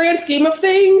 minutes in the grand scheme of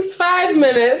things, 5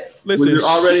 minutes. Listen, you're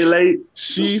already late.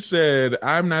 She said,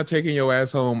 I'm not taking your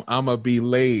ass home. I'm going to be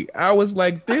late. I was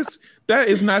like, that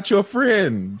is not your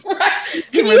friend. Right.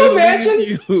 Can you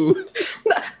imagine?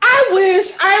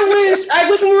 I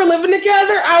wish when we were living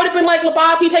together, I would have been like,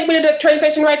 LaBob, you take me to the train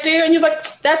station right there. And he's like,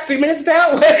 that's 3 minutes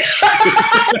that way.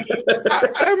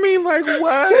 I mean, like,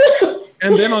 what?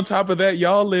 And then on top of that,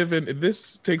 y'all live in,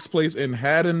 this takes place in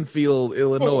Haddonfield,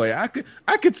 Illinois.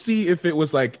 I could see if it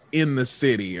was like in the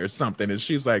city or something. And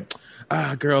she's like,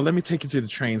 girl, let me take you to the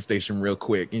train station real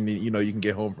quick. And you can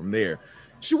get home from there.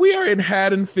 We are in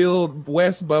Haddonfield,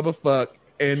 West Bubba Fuck.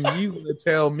 And you gonna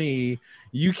tell me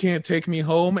you can't take me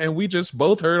home? And we just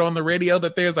both heard on the radio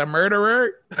that there's a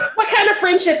murderer. What kind of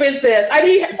friendship is this? I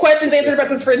need questions answered about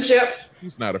this friendship.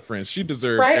 She's not a friend. She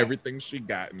deserved everything she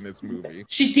got in this movie.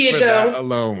 She did, though.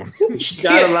 Alone. She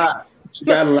got a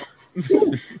lot.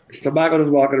 So Michael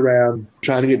is walking around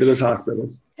trying to get to this hospital.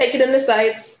 Taking in the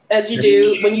sights, as you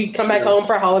do when you come back home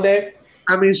for a holiday.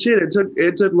 I mean, shit,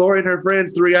 it took Lori and her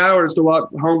friends 3 hours to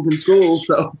walk home from school,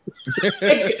 so.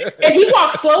 and he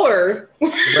walks slower.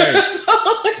 Right.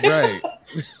 Right.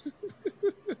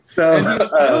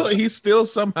 So, and he still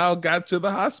somehow got to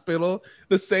the hospital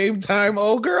the same time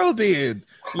old girl did.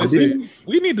 Listen,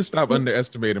 we need to stop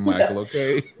underestimating Michael,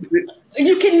 okay?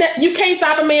 You can't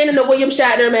stop a man in a William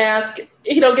Shatner mask.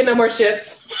 He don't get no more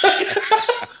shits.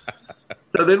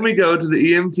 So then we go to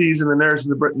the EMTs and the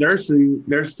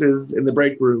nurses in the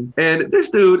break room. And this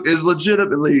dude is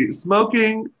legitimately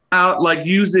smoking out, like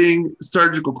using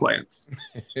surgical clamps.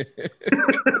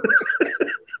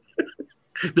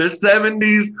 The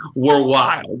 70s were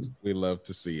wild. We love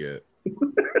to see it.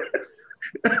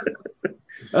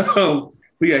 But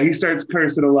yeah, he starts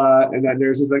cursing a lot. And that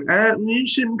nurse is like, you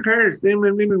shouldn't curse.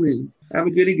 I'm a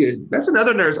goody good. That's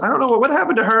another nurse. I don't know what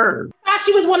happened to her.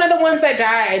 She was one of the ones that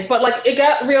died, but like it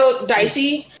got real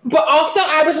dicey. But also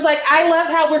I was just like, I love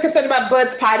how we're concerned about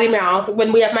Bud's potty mouth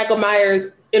when we have Michael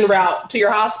Myers en route to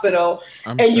your hospital.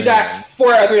 You got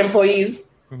 4 other employees.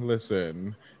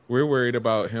 Listen, we're worried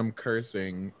about him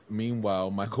cursing.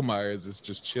 Meanwhile, Michael Myers is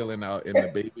just chilling out in the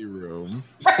baby room,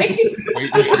 Right?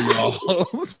 waiting for y'all.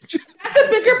 That's a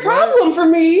bigger problem for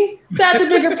me. That's a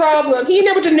bigger problem. He in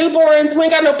there with your newborns who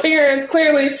ain't got no parents,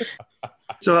 clearly.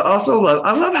 So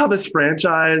I love how this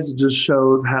franchise just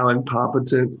shows how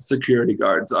incompetent security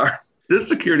guards are. This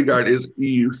security guard is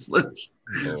useless.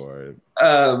 Lord.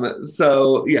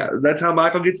 So yeah, that's how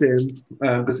Michael gets in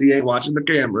because he ain't watching the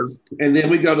cameras. And then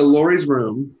we go to Lori's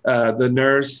room. The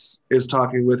nurse is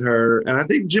talking with her, and I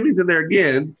think Jimmy's in there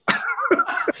again.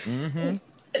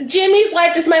 Mm-hmm. Jimmy's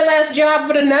like, this is my last job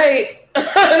for the night. And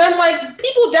I'm like,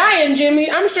 people dying,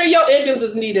 Jimmy. I'm sure your ambulance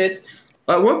is needed.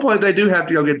 At one point, they do have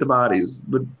to go get the bodies,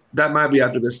 but that might be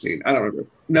after this scene. I don't remember.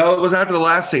 No, it was after the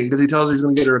last scene because he tells her he's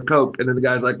going to get her a Coke. And then the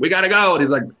guy's like, we got to go. And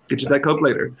he's like, get you that Coke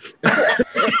later.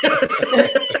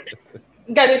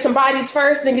 Got to get some bodies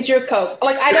first, then get you a Coke.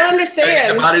 Like, I don't understand.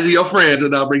 Take the body to your friends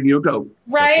and I'll bring you a Coke.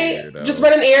 Right? Just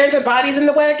running errands with bodies in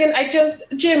the wagon.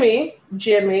 Jimmy.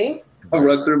 I'll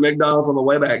run through McDonald's on the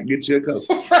way back and get you a Coke.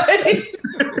 Right?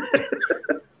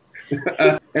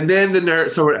 And then the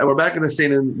nurse, so we're back in the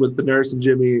scene with the nurse and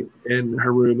Jimmy in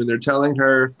her room, and they're telling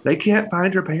her they can't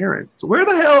find her parents. Where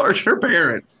the hell are her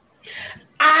parents?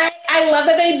 I love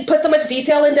that they put so much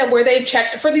detail into where they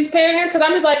checked for these parents, because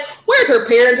I'm just like, where's her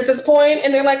parents at this point?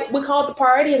 And they're like, we called the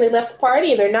party and they left the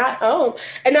party and they're not home.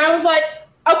 And I was like,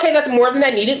 okay, that's more than I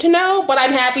needed to know, but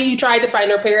I'm happy you tried to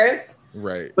find her parents.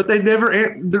 Right. But they never,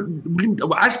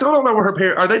 I still don't know where her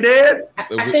parents, are they dead?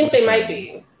 I think they might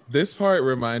be. This part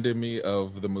reminded me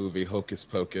of the movie Hocus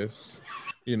Pocus.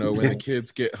 You know, when the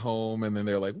kids get home and then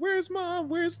they're like, where's mom?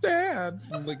 Where's dad?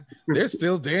 I'm like, they're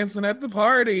still dancing at the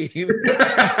party.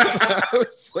 I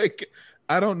was like,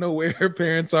 I don't know where her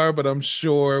parents are, but I'm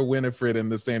sure Winifred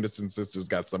and the Sanderson sisters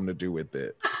got something to do with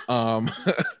it.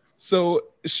 So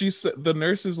the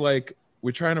nurse is like,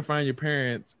 we're trying to find your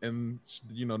parents and,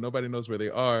 you know, nobody knows where they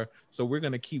are. So we're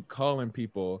going to keep calling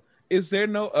people. Is there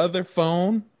no other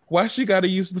phone? Why she got to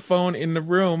use the phone in the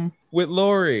room with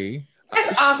Lori?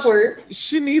 That's awkward.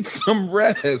 She needs some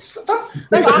rest.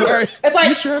 That's awkward. It's like,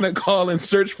 you're trying to call and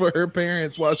search for her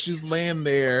parents while she's laying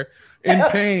there in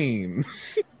pain.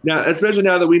 Now, especially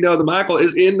now that we know that Michael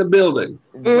is in the building.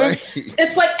 Right.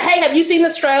 It's like, hey, have you seen the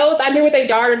Strodes? I knew with their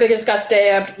daughter that just got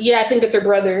stabbed. Yeah, I think it's her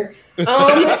brother.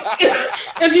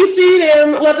 If you see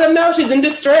them, let them know she's in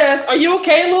distress. Are you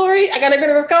okay, Lori? I gotta get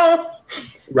her a call.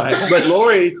 Right. But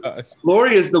Lori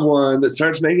is the one that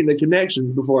starts making the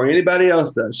connections before anybody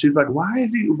else does. She's like, why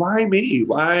me?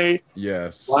 Why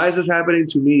is this happening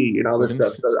to me? And all this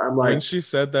stuff. So I'm like, when she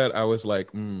said that, I was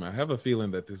like, I have a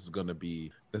feeling that this is gonna be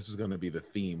the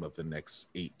theme of the next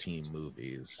 18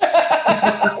 movies.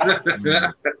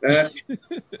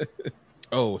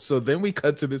 Oh, so then we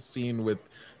cut to this scene with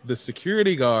the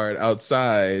security guard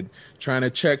outside trying to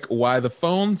check why the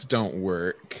phones don't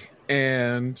work.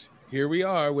 And here we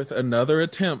are with another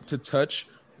attempt to touch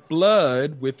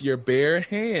blood with your bare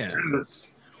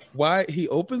hands. Why? He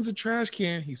opens a trash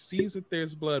can, he sees that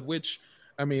there's blood, which,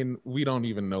 I mean, we don't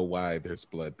even know why there's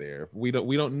blood there. We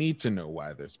don't need to know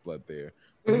why there's blood there.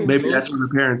 Maybe that's where the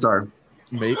parents are.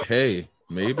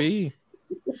 Maybe.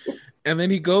 And then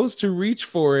he goes to reach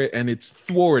for it, and it's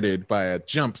thwarted by a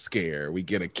jump scare. We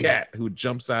get a cat who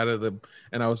jumps out of the...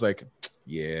 And I was like,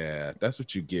 yeah, that's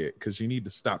what you get, because you need to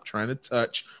stop trying to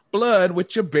touch blood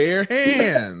with your bare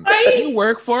hands. Right? You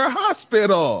work for a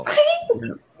hospital.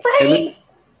 Right.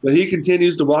 But he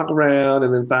continues to walk around,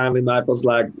 and then finally Michael's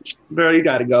like, girl, you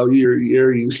got to go.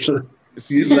 You're useless.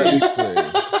 Seriously.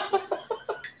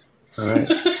 All right.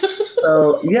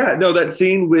 So, yeah, no, that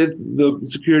scene with the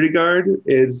security guard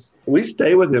is, we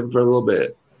stay with him for a little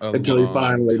bit until he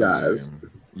finally dies.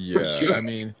 Yeah, I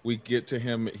mean, we get to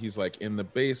him. He's like in the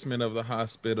basement of the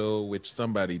hospital, which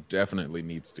somebody definitely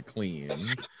needs to clean.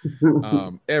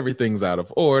 Everything's out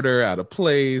of order, out of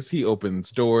place. He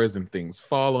opens doors and things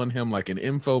fall on him like an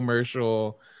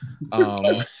infomercial.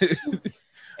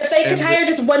 If they could hire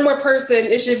just one more person,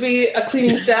 it should be a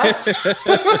cleaning staff.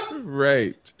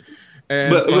 Right.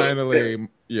 And finally,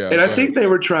 yeah. And I think they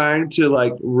were trying to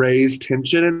like raise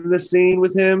tension in the scene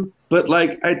with him, but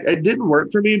like it didn't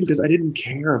work for me because I didn't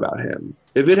care about him.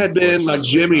 If it had been like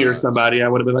Jimmy or somebody, I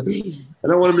would have been like, I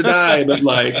don't want him to die. But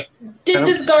like, did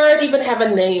this guard even have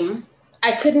a name?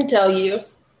 I couldn't tell you.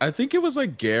 I think it was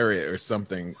like Garrett or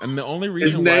something. And the only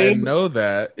reason why I know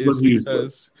that is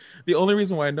because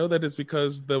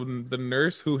the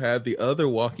nurse who had the other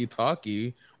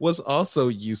walkie-talkie was also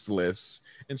useless.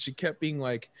 And she kept being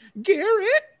like,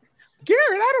 Garrett,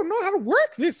 I don't know how to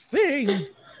work this thing.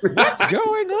 What's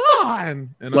going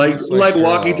on? And like girl,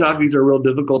 walkie-talkies are real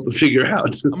difficult to figure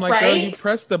out. I'm like, girl, you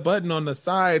press the button on the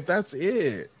side. That's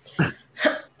it.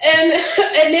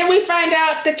 And then we find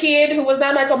out the kid who was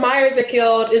not Michael Myers that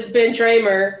killed is Ben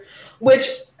Tramer, which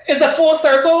is a full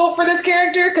circle for this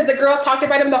character because the girls talked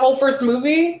about him the whole first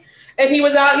movie. And he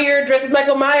was out here dressed as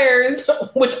Michael Myers,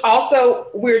 which also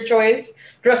weird choice,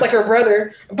 dressed like her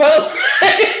brother. But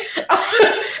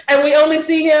and we only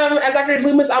see him as after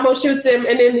Loomis almost shoots him,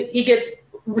 and then he gets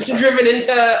driven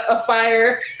into a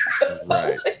fire.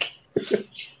 Right.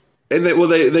 And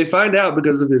they find out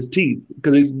because of his teeth,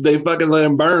 because they fucking let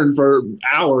him burn for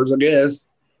hours, I guess.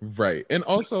 Right. And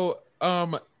also,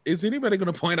 is anybody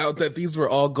going to point out that these were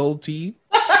all gold teeth?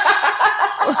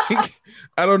 Like,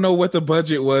 I don't know what the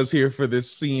budget was here for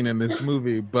this scene in this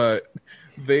movie, but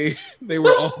they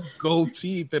were all gold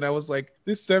teeth, and I was like,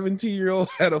 this 17-year-old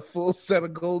had a full set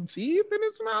of gold teeth in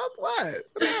his mouth. What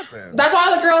happened? That's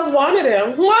why the girls wanted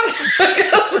him. What?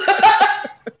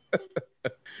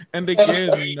 And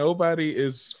again, nobody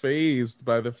is fazed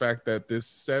by the fact that this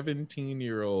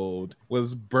 17-year-old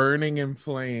was burning in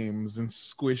flames and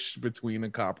squished between a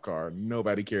cop car.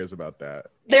 Nobody cares about that.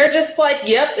 They're just like,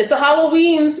 yep, it's a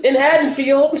Halloween in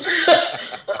Haddonfield.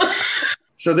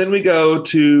 So then we go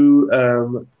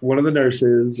to one of the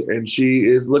nurses, and she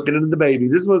is looking into the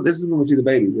babies. This is when we see the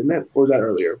babies, isn't it? Or was that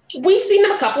earlier? We've seen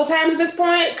them a couple times at this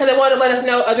point because they wanted to let us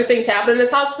know other things happen in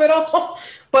this hospital,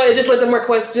 but it just led to more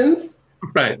questions.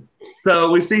 Right.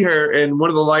 So we see her, and one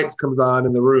of the lights comes on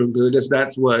in the room because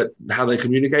that's how they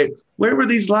communicate. Where were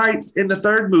these lights in the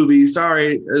third movie?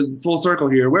 Sorry, full circle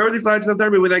here. Where were these lights in the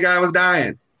third movie when that guy was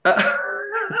dying?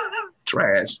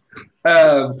 Trash.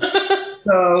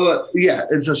 So yeah,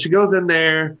 and so she goes in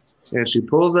there and she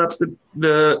pulls up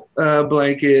the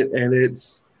blanket, and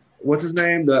it's what's his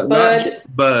name? Bud.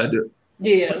 Bud.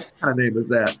 Yeah. What kind of name is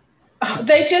that?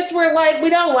 They just were like,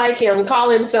 we don't like him. Call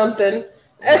him something.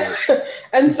 Right.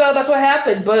 And so that's what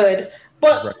happened, Bud.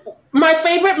 But right. My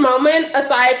favorite moment,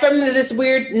 aside from this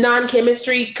weird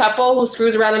non-chemistry couple who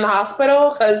screws around in the hospital,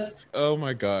 because oh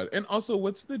my God. And also,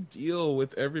 what's the deal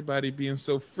with everybody being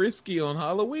so frisky on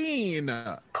Halloween?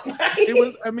 Right?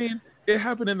 It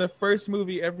happened in the first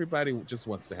movie. Everybody just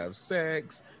wants to have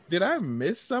sex. Did I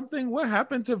miss something? What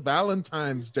happened to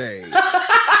Valentine's Day?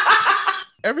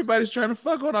 Everybody's trying to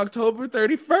fuck on October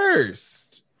 31st.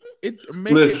 It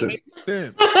makes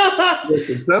sense.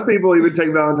 Listen, some people even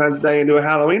take Valentine's Day and do a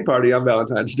Halloween party on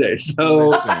Valentine's Day. So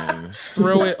listen,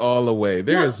 throw it all away.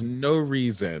 There is no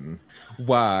reason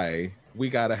why we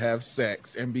gotta have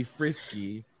sex and be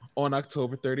frisky on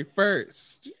October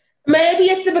 31st. Maybe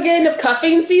it's the beginning of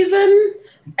cuffing season,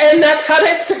 and that's how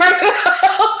they started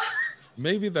out.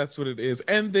 Maybe that's what it is.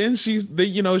 And then she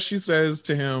says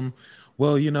to him,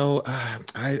 "Well,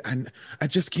 I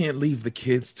just can't leave the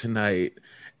kids tonight."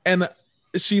 And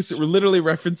she's literally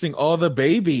referencing all the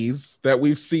babies that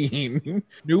we've seen.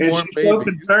 Newborn and she's babies. So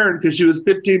concerned because she was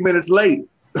 15 minutes late.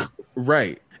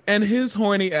 Right. And his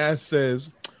horny ass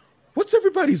says, what's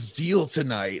everybody's deal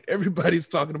tonight? Everybody's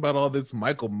talking about all this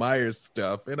Michael Myers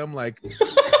stuff. And I'm like,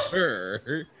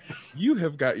 sir, you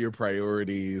have got your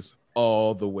priorities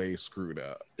all the way screwed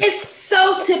up. It's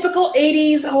so typical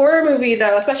 80s horror movie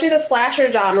though, especially the slasher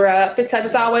genre, because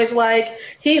it's always like,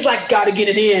 he's like, gotta get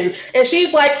it in. And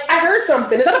she's like, I heard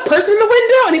something. Is that a person in the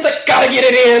window? And he's like, gotta get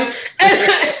it in.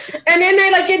 And then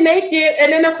they like get naked.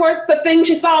 And then of course the thing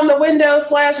she saw in the window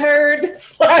 /heard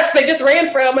 / they just ran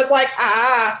from is like,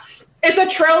 it's a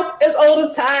trope as old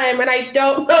as time. And I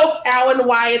don't know how and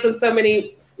why it's in so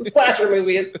many slasher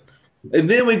movies. And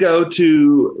then we go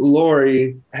to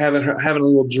Laurie having a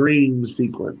little dream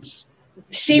sequence.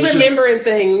 She remembering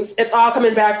things. It's all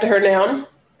coming back to her now.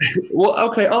 Well,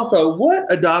 okay. Also, what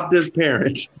adoptive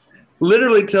parent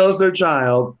literally tells their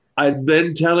child, I've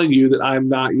been telling you that I'm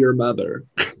not your mother?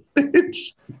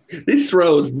 These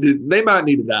throats, they might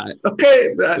need to die.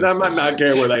 Okay? I might not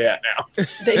care where they at now.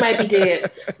 They might be dead.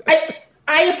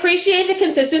 I appreciate the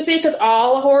consistency because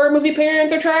all horror movie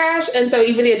parents are trash, and so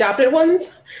even the adopted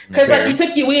ones. Because like we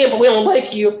took you in, but we don't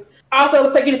like you. Also,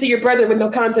 it's like you to see your brother with no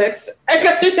context.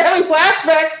 Because she's having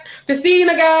flashbacks to seeing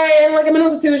a guy in like a mental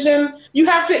institution. You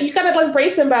gotta like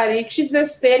brace somebody. She's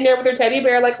just standing there with her teddy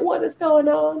bear, like, what is going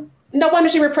on? No wonder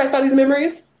she repressed all these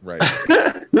memories. Right.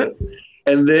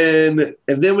 And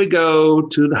then we go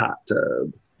to the hot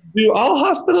tub. Do all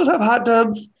hospitals have hot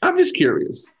tubs? I'm just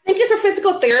curious. I think it's for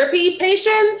physical therapy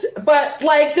patients, but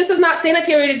like this is not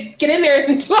sanitary to get in there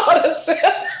and do all this shit.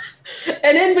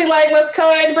 And then be like, let's go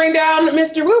ahead and bring down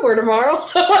Mr. Woober tomorrow.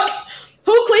 Like,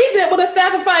 who cleans it with a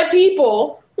staff of 5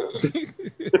 people?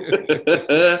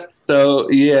 So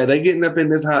yeah, they getting up in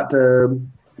this hot tub.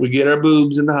 We get our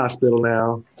boobs in the hospital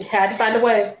now. Had to find a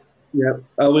way. Yep.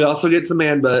 We also get some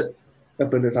man butt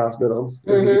up in this hospital.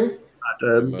 Mm-hmm.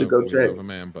 To go check. Love a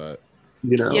man butt.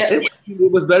 You know, Yep.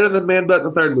 it was better than man butt in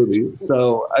the third movie.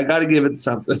 So I got to give it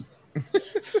something.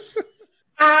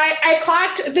 I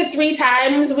clocked the 3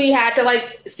 times we had to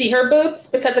like see her boobs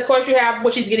because of course you have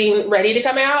when she's getting ready to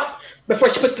come out before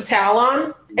she puts the towel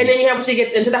on, and then you have when she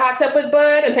gets into the hot tub with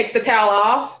Bud and takes the towel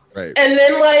off. Right. And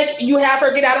then like you have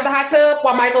her get out of the hot tub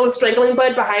while Michael is strangling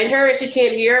Bud behind her and she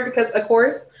can't hear because of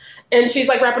course, and she's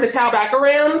like wrapping the towel back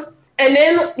around. And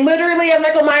then literally as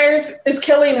Michael Myers is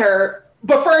killing her,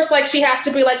 but first like she has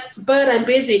to be like, Bud, I'm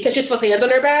busy, because she's supposed to hands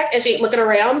on her back and she ain't looking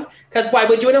around because why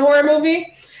would you in a horror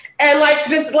movie? And like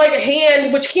this like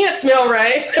hand, which can't smell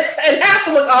right and has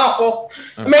to look awful,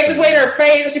 makes its way to her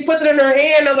face and she puts it in her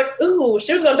hand. I was like, ooh,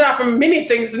 she was gonna die from many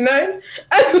things tonight.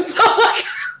 And so like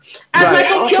as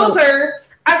Michael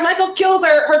kills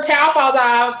her, her towel falls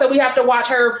off, so we have to watch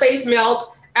her face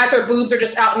melt as her boobs are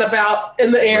just out and about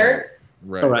in the air.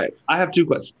 Right. All right. I have 2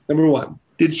 questions. Number 1,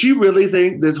 did she really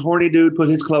think this horny dude put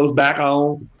his clothes back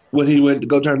on when he went to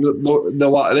go turn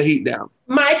the heat down?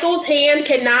 Michael's hand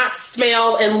cannot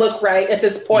smell and look right at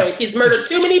this point. He's murdered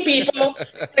too many people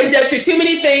and done through too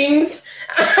many things.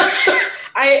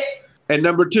 And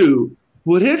number 2,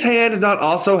 would his hand not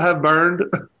also have burned?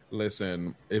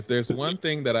 Listen, if there's one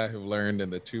thing that I have learned in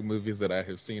the 2 movies that I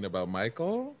have seen about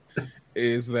Michael,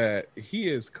 is that he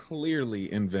is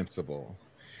clearly invincible.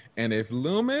 And if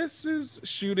Loomis'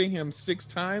 shooting him 6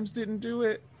 times didn't do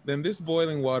it, then this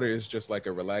boiling water is just like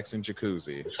a relaxing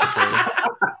jacuzzi.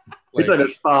 Okay? It's like a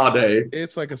spa day.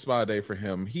 It's like a spa day for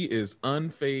him. He is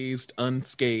unfazed,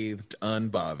 unscathed,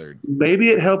 unbothered. Maybe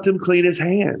it helped him clean his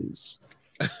hands.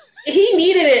 He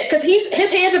needed it because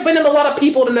his hands have been in a lot of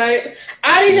people tonight.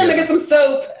 I need him to get some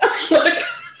soap.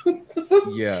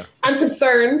 I'm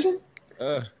concerned.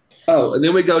 And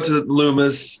then we go to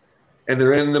Loomis, and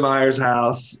they're in the Myers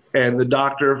house, and the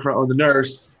the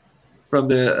nurse from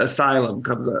the asylum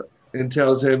comes up and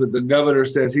tells him that the governor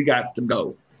says he got to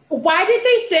go. Why did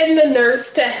they send the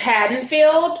nurse to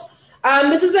Haddonfield?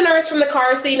 This is the nurse from the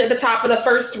car scene at the top of the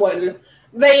first one.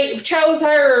 They chose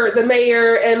her, the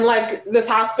mayor, and like this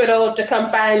hospital to come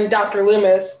find Dr.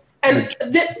 Loomis. And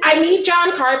I need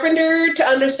John Carpenter to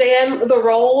understand the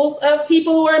roles of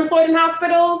people who are employed in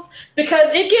hospitals,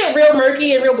 because it get real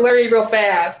murky and real blurry real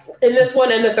fast in this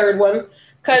one and the third one.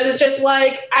 Because it's just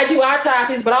like, I do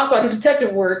autopsies, but also I do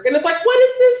detective work. And it's like, what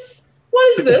is this?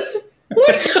 What is this?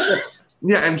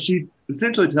 Yeah, and she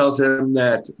essentially tells him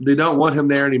that they don't want him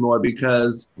there anymore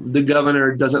because the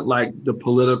governor doesn't like the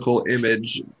political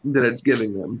image that it's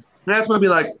giving them. And that's when I'd be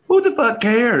like, who the fuck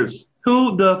cares?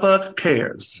 Who the fuck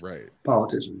cares? Right.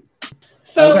 Politicians.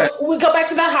 So we go back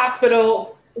to the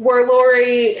hospital where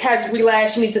Lori has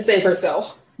realized she needs to save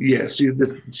herself. Yes, she's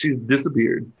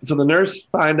disappeared. So the nurse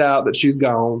find out that she's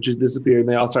gone, she's disappeared, and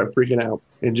they all start freaking out.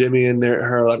 And Jimmy and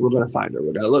her are like, we're going to find her.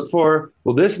 We're going to look for her.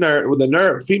 Well,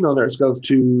 female nurse goes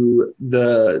to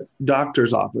the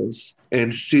doctor's office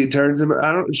and she turns him.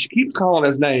 She keeps calling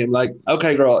his name. Like,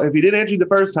 okay, girl, if he didn't answer you the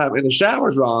first time and the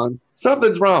shower's wrong,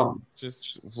 something's wrong.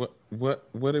 Just what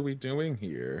are we doing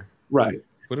here? Right.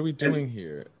 What are we doing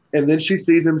here? And then she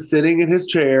sees him sitting in his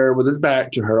chair with his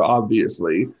back to her,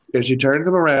 obviously. And she turns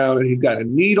him around and he's got a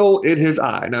needle in his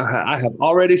eye. Now, I have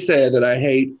already said that I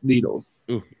hate needles.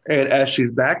 Ooh. And as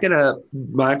she's backing up,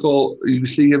 Michael, you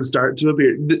see him start to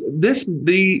appear. This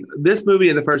movie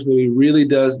and the first movie really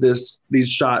does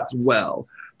these shots well,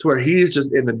 to where he's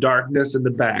just in the darkness in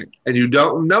the back. And you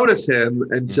don't notice him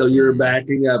until you're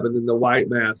backing up, and then the white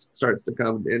mask starts to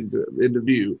come into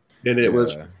view. And it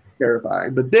was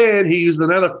terrifying. But then he used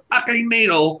another fucking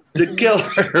needle to kill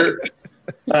her.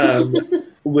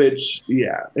 Which,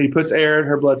 he puts air in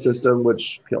her blood system,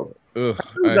 which killed her. Ugh,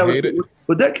 I hate it.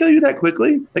 Would that kill you that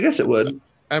quickly? I guess it would.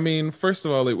 I mean, first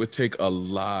of all, it would take a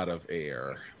lot of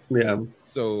air. Yeah.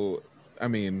 So, I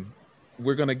mean,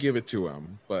 we're going to give it to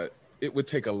him, but it would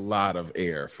take a lot of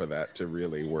air for that to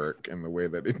really work in the way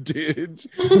that it did.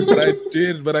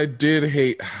 But I did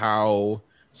hate how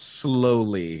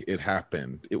slowly it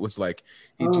happened. It was like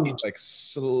he like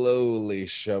slowly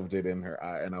shoved it in her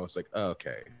eye, and I was like,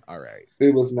 okay, all right.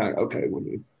 It was not okay with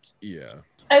me. Yeah.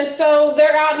 And so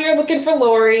they're out here looking for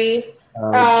Lori.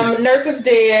 Nurse is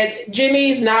dead.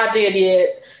 Jimmy's not dead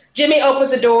yet. Jimmy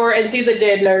opens the door and sees a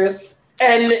dead nurse,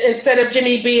 and instead of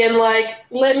Jimmy being like,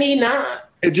 let me not,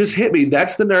 it just hit me.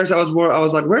 That's the nurse. I was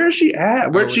like, where is she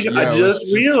at? Where'd she go? I just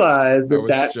realized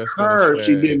that's her.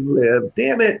 She didn't live.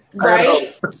 Damn it.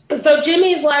 Right? So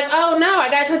Jimmy's like, oh no,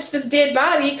 I got to touch this dead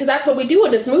body because that's what we do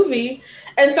in this movie.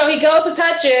 And so he goes to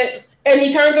touch it. and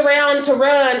he turns around to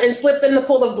run and slips in the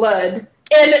pool of blood.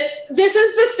 And this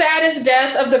is the saddest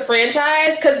death of the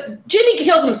franchise because Jimmy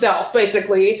kills himself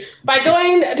basically by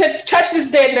going to touch this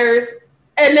dead nurse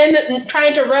and then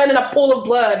trying to run in a pool of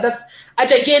blood. That's a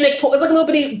gigantic pool. It's like a little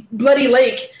bitty bloody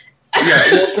lake.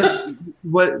 Yeah.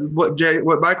 What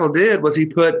Michael did was he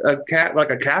put a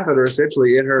catheter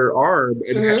essentially in her arm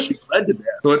and she bled to death.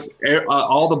 So it's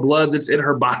all the blood that's in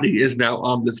her body is now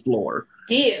on this floor.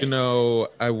 Yes. You know,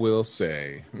 I will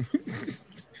say,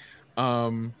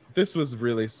 this was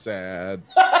really sad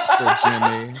for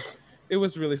Jimmy. It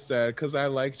was really sad because I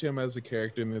liked him as a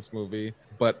character in this movie,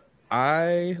 but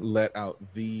I let out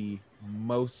the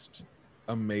most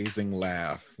amazing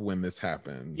laugh when this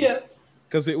happened. Yes.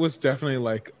 Because it was definitely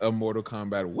like a Mortal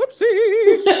Kombat whoopsie.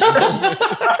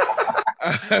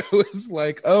 I was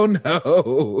like, oh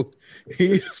no,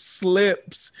 he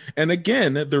slips. And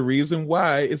again, the reason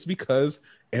why is because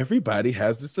everybody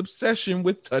has this obsession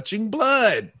with touching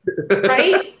blood.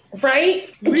 Right?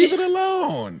 Leave it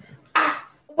alone.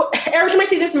 Every time I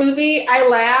see this movie, I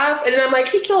laugh and then I'm like,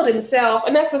 he killed himself.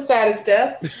 And that's the saddest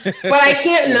death. But I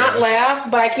can't not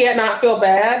laugh, but I can't not feel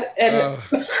bad. And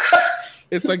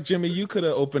it's like, Jimmy, you could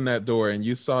have opened that door and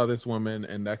you saw this woman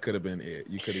and that could have been it.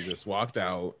 You could have just walked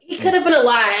out. He could have been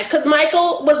alive because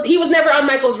he was never on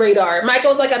Michael's radar.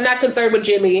 Michael's like, I'm not concerned with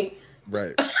Jimmy.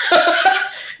 Right.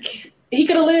 He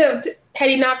could have lived had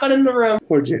he not gone in the room.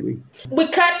 Poor Jimmy. We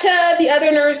cut to the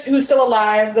other nurse who's still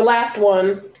alive, the last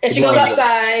one. And she goes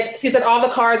outside, sees that all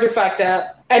the cars are fucked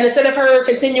up. And instead of her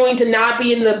continuing to not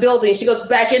be in the building, she goes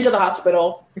back into the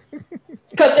hospital.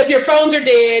 Because if your phones are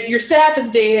dead, your staff is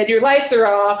dead, your lights are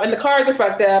off, and the cars are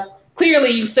fucked up, clearly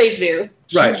you safe there.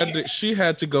 Right. She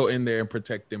had to go in there and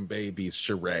protect them babies,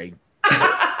 Sheree.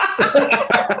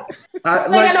 I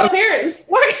got no parents.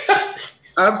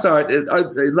 I'm sorry.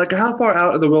 Like, how far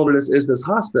out in the wilderness is this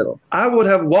hospital? I would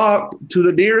have walked to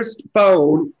the nearest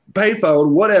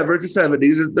payphone, whatever, it's the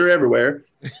 70s, they're everywhere,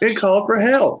 and called for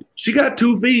help. She got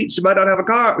 2 feet. She might not have a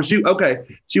car. She wasn't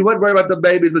worried about the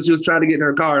babies, but she was trying to get in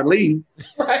her car and leave.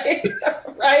 Right.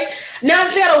 Now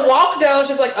she had to walk down.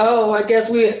 She's like, oh, I guess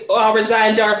we all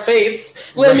resigned our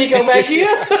fates. Let me go back here.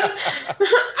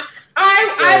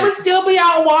 I would still be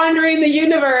out wandering the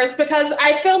universe because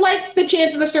I feel like the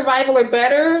chances of survival are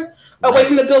better away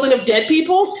from the building of dead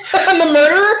people and the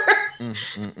murderer.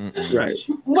 Right.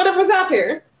 Whatever's out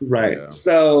there. Right. Yeah.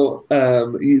 So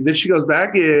then she goes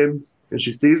back in and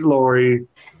she sees Lori.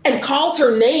 And calls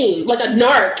her name like a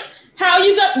narc. How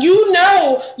you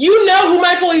know who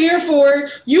Michael here for.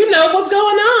 You know what's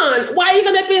going on. Why are you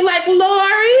gonna be like,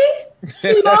 Lori?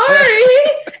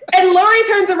 And Lori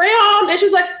turns around and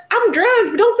she's like, I'm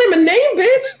drugged, but don't say my name,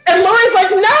 bitch. And Lori's like,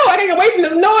 no, I gotta get away from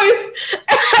this noise.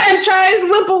 And tries to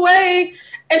limp away.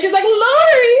 And she's like,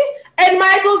 Lori. And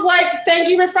Michael's like, thank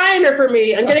you for finding her for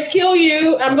me. I'm gonna kill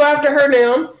you. I'm going after her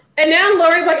now. And now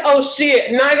Lori's like, oh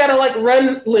shit. Now I gotta like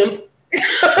run limp.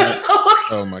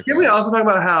 Oh my God. Can we also talk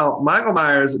about how Michael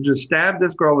Myers just stabbed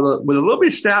this girl with a little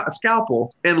bit of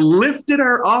scalpel and lifted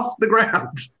her off the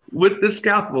ground with the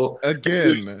scalpel?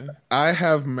 Again, I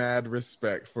have mad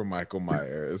respect for Michael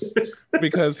Myers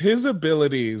because his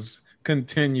abilities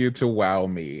continue to wow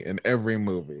me in every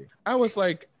movie. I was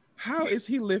like, how is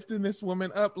he lifting this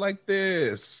woman up like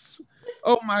this?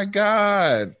 Oh my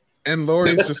God. And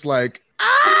Lori's just like,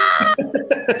 ah!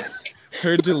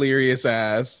 Her delirious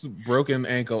ass, broken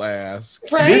ankle ass,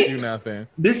 right? Do nothing.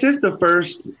 This is the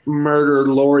first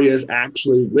murder Lori has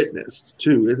actually witnessed,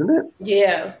 too, isn't it?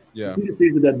 Yeah. Yeah. She just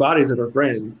sees the dead bodies of her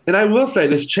friends. And I will say,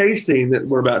 this chase scene that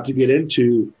we're about to get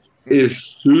into is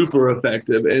super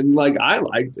effective, and like I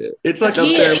liked it. It's like up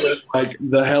there with like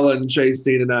the Helen chase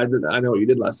scene, and I Know What You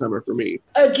Did Last Summer for me.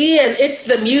 Again, it's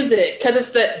the music because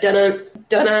it's the dun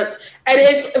dun, and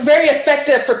it's very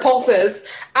effective for pulses.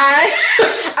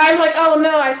 I'm like, oh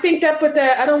no, I synced up with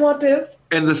that. I don't want this.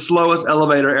 And the slowest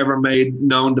elevator ever made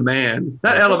known to man.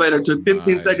 That elevator took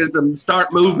 15 seconds to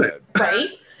start moving. Right.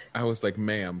 I was like,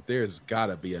 ma'am, there's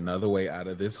gotta be another way out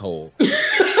of this hole.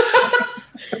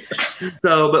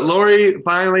 So, but Lori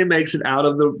finally makes it out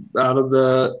of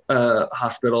the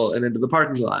hospital and into the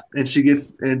parking lot, and she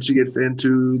gets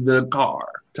into the car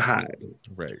to hide.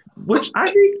 Right. Which I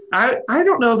think I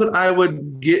don't know that I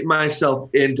would get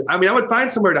myself into. I mean, I would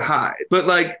find somewhere to hide, but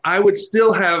like I would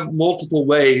still have multiple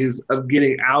ways of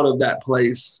getting out of that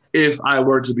place if I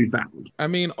were to be found. I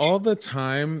mean, all the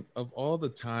time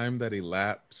that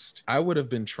elapsed, I would have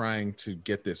been trying to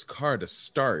get this car to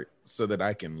start so that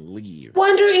I can leave.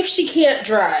 Wonder if she can't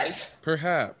drive.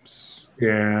 Perhaps.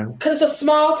 Yeah. Because it's a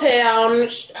small town.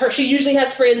 She usually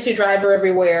has friends who drive her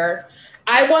everywhere.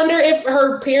 I wonder if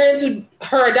her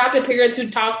adopted parents who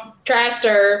talk trashed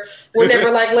her would never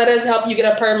like let us help you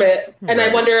get a permit. And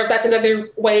I wonder if that's another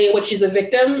way in which she's a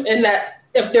victim, and that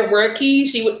if there were a key,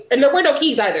 she would, and there were no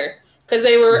keys either. Because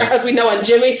they were, as we know, on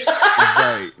Jimmy.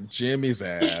 Right. Jimmy's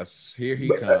ass. Here he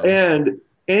comes.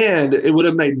 And it would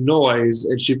have made noise,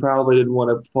 and she probably didn't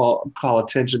want to call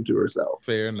attention to herself.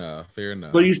 Fair enough.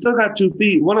 But you still got 2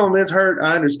 feet. One of them is hurt,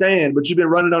 I understand, but you've been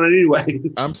running on it anyway.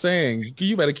 I'm saying,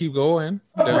 you better keep going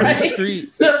down the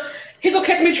street. He's gonna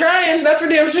catch me trying, that's for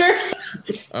damn sure.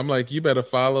 I'm like, you better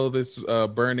follow this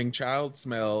burning child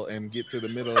smell and get to the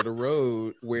middle of the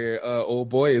road where old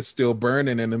boy is still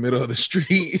burning in the middle of the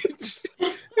street.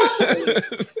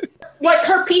 Like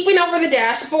her peeping over the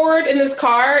dashboard in this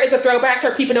car is a throwback to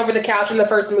her peeping over the couch in the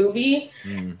first movie.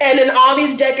 And in all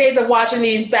these decades of watching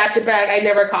these back to back, I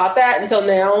never caught that until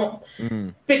now.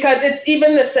 Because it's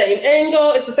even the same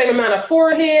angle, it's the same amount of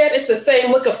forehead, it's the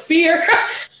same look of fear.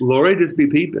 Lori just be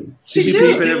peeping. She be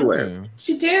peeping everywhere.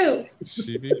 She do.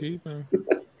 She be peeping.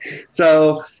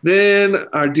 So then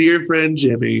our dear friend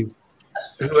Jimmy,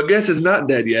 who I guess is not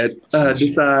dead yet,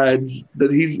 decides that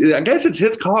I guess it's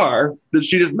his car that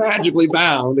she just magically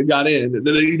found and got in. And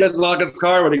then he doesn't lock his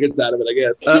car when he gets out of it, I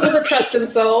guess. He was a trusting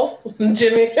soul,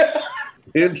 Jimmy.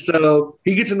 And so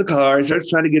he gets in the car and starts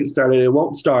trying to get it started. It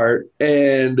won't start.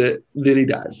 And then he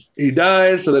dies. He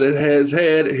dies so that his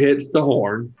head hits the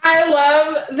horn. I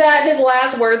love that his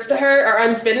last words to her are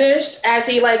unfinished as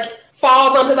he like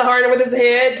falls onto the horn with his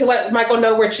head to let Michael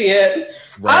know where she is.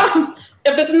 Right.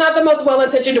 If this is not the most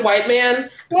well-intentioned white man,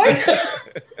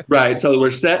 right? So we're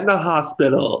set in a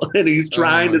hospital, and he's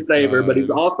trying to save her, but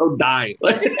he's also dying.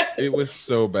 It was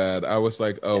so bad. I was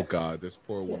like, "Oh God, this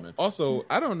poor woman." Also,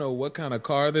 I don't know what kind of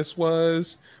car this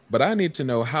was, but I need to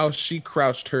know how she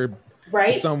crouched her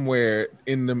somewhere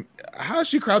in the. How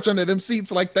she crouched under them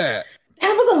seats like that?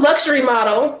 That was a luxury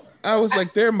model. I was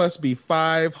like, there must be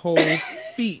 5 whole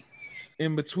feet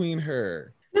in between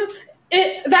her.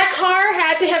 That car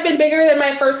had to have been bigger than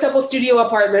my first couple studio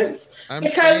apartments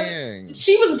because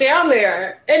she was down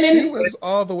there, and then she was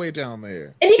all the way down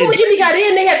there. And even when Jimmy got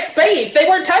in, they had space; they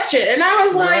weren't touching. And I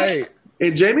was like,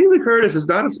 and Jamie Lee Curtis is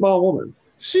not a small woman.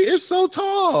 She is so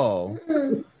tall.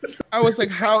 I was like,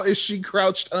 how is she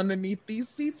crouched underneath these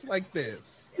seats like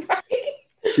this?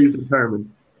 She's determined.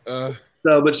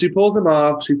 But she pulls him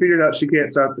off. She figured out she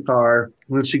can't start the car.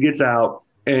 When she gets out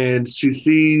and she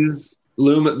sees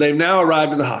Loomis, they've now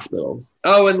arrived at the hospital.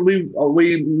 Oh, and we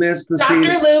missed the scene.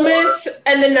 Dr. Loomis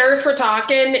and the nurse were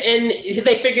talking, and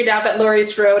they figured out that Laurie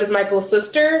Strode is Michael's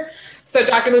sister. So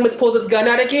Dr. Loomis pulls his gun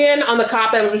out again on the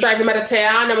cop that was driving him out of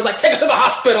town and was like, take her to the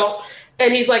hospital.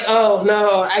 And he's like, oh,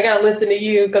 no, I got to listen to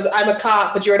you because I'm a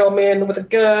cop, but you're an old man with a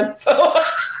gun. So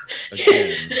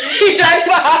he drives to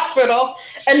the hospital,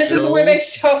 and this is where they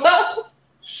show up.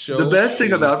 The best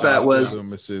thing about that was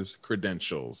Loomis's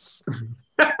credentials.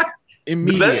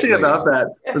 The best thing about that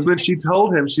was when she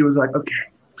told him, she was like, okay,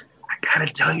 I gotta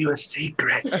tell you a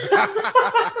secret. It's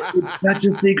not a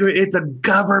secret, it's a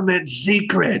government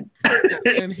secret.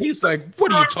 And he's like,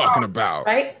 what are you talking about?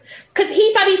 Right? Because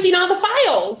he thought he'd seen all the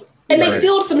files and they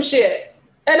sealed some shit.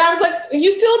 And I was like,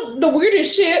 you sealed the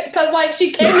weirdest shit because like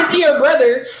she came to see her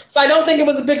brother. So I don't think it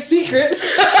was a big secret.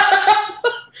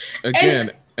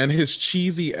 Again, and his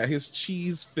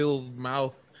cheese-filled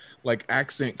mouth like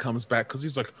accent comes back because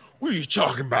he's like, what are you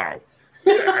talking about?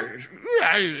 Turn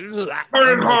the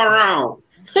car around.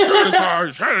 Turn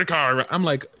the car around. I'm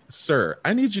like, sir,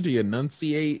 I need you to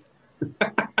enunciate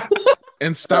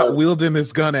and stop wielding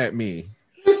this gun at me.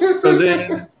 So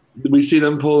then we see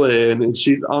them pull in, and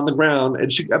she's on the ground,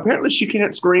 and she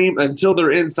can't scream until they're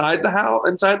inside the house,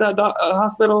 inside the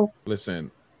hospital.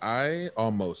 Listen, I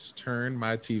almost turned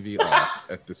my TV off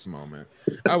at this moment.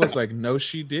 I was like, no,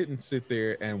 she didn't sit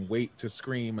there and wait to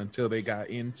scream until they got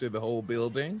into the whole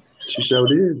building. She sure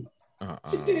did.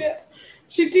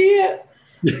 She did.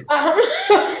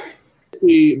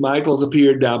 See, Michael's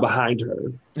appeared down behind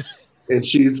her. And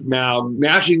she's now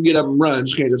she can get up and run.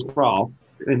 She can't just crawl.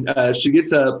 And she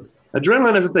gets up.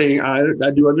 Adrenaline is a thing I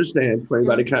do understand for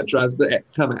anybody kind of tries to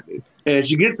come at me. And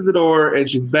she gets to the door and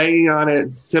she's banging on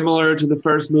it, similar to the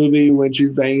first movie when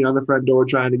she's banging on the front door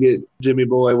trying to get Jimmy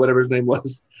Boy, whatever his name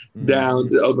was, down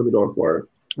to open the door for her,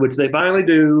 which they finally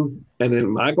do. And then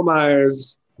Michael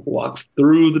Myers walks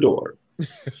through the door.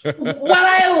 What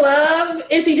I love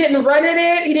is he didn't run at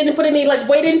it. He didn't put any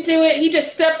weight into it. He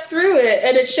just steps through it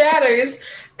and it shatters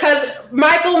because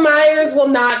Michael Myers will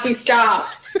not be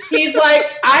stopped. He's like,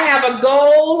 I have a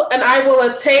goal and I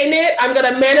will attain it. I'm going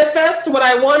to manifest what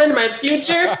I want in my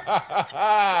future.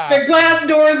 The glass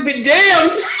doors be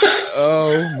damned.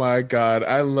 Oh my God.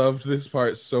 I loved this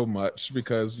part so much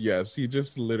because yes, he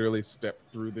just literally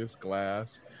stepped through this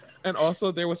glass And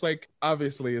also there was like,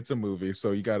 obviously it's a movie,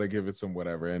 so you got to give it some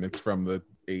whatever. And it's from the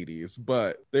 80s,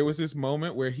 but there was this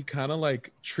moment where he kind of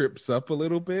like trips up a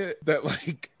little bit that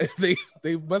like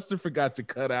they must have forgot to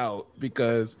cut out,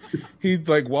 because he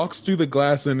like walks through the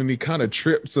glass and then he kind of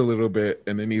trips a little bit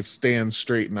and then he stands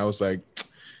straight. And I was like,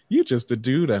 you just a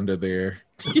dude under there.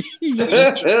 You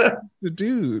just a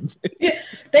dude. Yeah,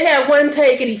 they had one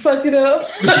take and he fucked it up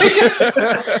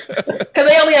because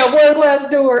they only had one glass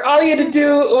door. All he had to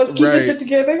do was keep this shit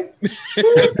together.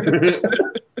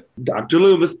 Dr.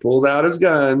 Loomis pulls out his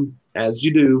gun, as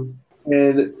you do,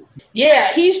 and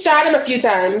yeah, he shot him a few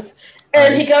times,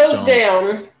 and he goes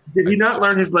down. Did he not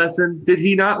learn his lesson? Did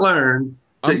he not learn?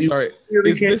 I'm sorry.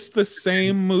 Is this the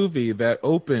same movie that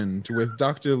opened with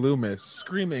Dr. Loomis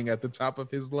screaming at the top of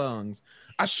his lungs,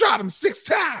 I shot him 6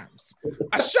 times.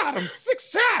 I shot him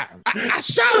 6 times. I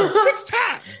shot him 6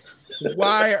 times.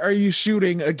 Why are you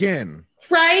shooting again?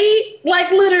 Right? Like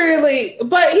literally.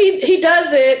 But he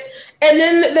does it. And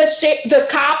then the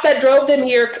cop that drove them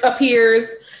here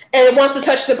appears and wants to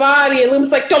touch the body. And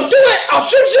Loomis like, don't do it. I'll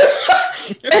shoot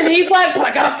you. And he's like, but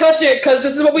I gotta touch it because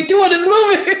this is what we do in this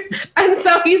movie. And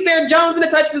so he's there jonesing to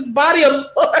touch this body on the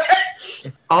floor.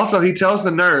 Also, he tells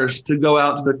the nurse to go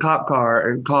out to the cop car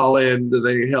and call in that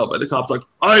they need help. And the cop's like,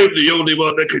 I'm the only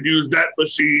one that can use that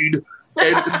machine.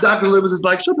 And Dr. Loomis is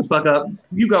like, shut the fuck up.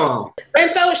 You go on.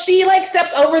 And so she like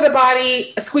steps over the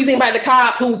body, squeezing by the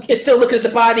cop who is still looking at the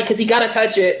body because he got to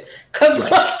touch it. Because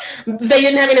they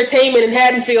didn't have entertainment in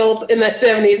Haddonfield in the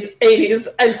 70s, 80s.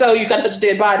 And so you got to touch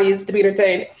dead bodies to be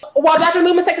entertained. While Dr.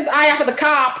 Loomis takes his eye off of the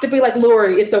cop to be like,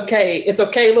 Lori, it's okay. It's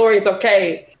okay, Lori, it's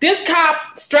okay. This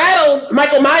cop straddles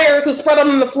Michael Myers, who's spread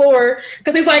on the floor,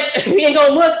 because he's like, if he ain't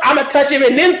gonna look, I'm gonna touch him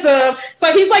and then some.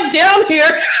 So he's like down here.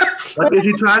 Like, is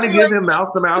he trying to give him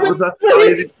mouth-to-mouth?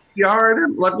 Is he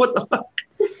him? Like, what the fuck?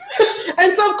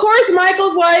 And so, of course,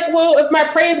 Michael's like, well, if my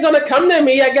prey is going to come to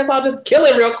me, I guess I'll just kill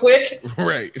him real quick.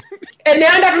 Right. And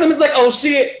now Dr. Loomis is like, oh,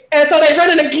 shit. And so they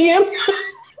run in again.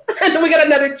 And then we got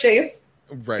another chase.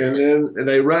 Right. And then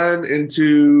they run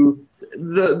into...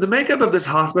 The makeup of this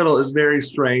hospital is very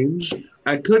strange.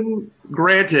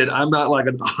 Granted, I'm not like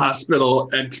a hospital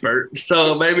expert,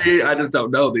 so maybe I just don't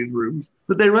know these rooms.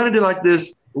 But they run into like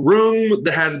this room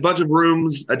that has a bunch of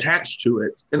rooms attached to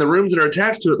it. And the rooms that are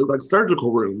attached to it look like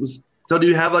surgical rooms. So do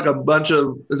you have like a bunch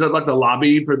of, is that like the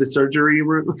lobby for the surgery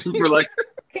room? For like...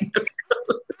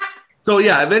 So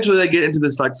yeah, eventually they get into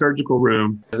this like surgical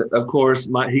room. And of course,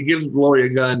 he gives Lori a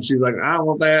gun. She's like, I don't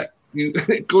want that.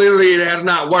 Clearly it has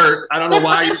not worked. I don't know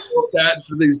why you're so attached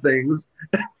to these things.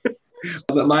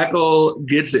 But Michael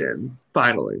gets in,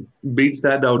 finally, beats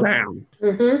that dough down.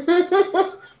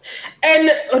 Mm-hmm.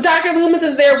 And Dr. Loomis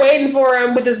is there waiting for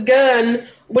him with his gun,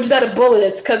 which is out of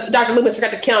bullets, because Dr. Loomis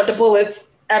forgot to count the bullets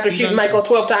after shooting Michael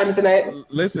 12 times tonight.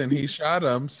 Listen, he shot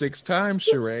him 6 times,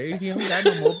 Sheree. He don't got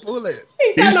no more bullets.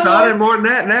 He shot him more than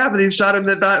that now, but he shot him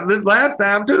this last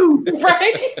time too.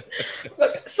 Right?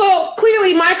 So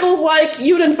clearly Michael's like,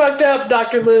 you done fucked up,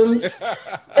 Dr. Loomis,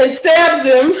 and stabs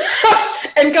him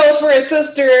and goes for his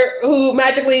sister, who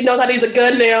magically knows how to use a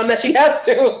gun now and that she has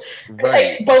to. Right.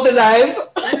 Takes both his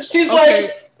eyes. She's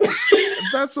like...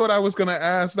 That's what I was going to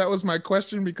ask. That was my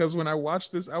question, because when I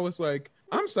watched this, I was like,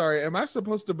 I'm sorry, am I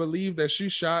supposed to believe that she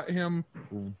shot him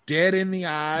dead in the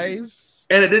eyes?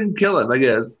 And it didn't kill him, I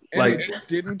guess. And it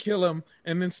didn't kill him.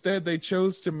 And instead they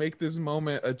chose to make this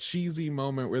moment a cheesy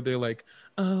moment where they're like,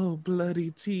 oh,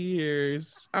 bloody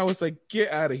tears. I was like,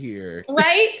 get out of here.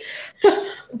 Right?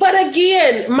 But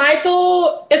again,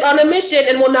 Michael is on a mission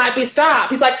and will not be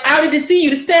stopped. He's like, I need to see you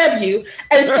to stab you.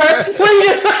 And starts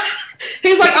swinging.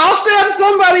 He's like, I'll stab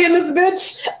somebody in this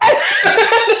bitch.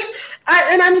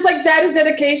 And I'm just like, that is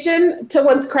dedication to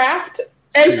one's craft.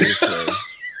 And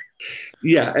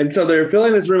yeah, and so they're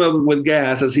filling this room up with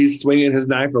gas as he's swinging his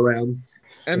knife around.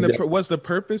 And was the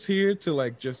purpose here to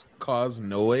like just cause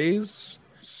noise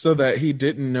so that he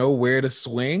didn't know where to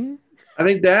swing? I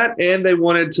think that, and they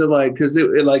wanted to like, because it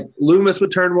like Loomis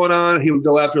would turn one on, he would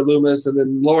go after Loomis, and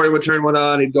then Lori would turn one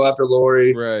on, he'd go after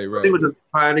Lori. Right. He was just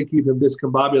trying to keep him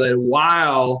discombobulated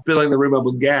while filling the room up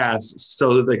with gas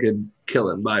so that they could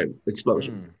kill him by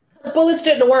explosion. Bullets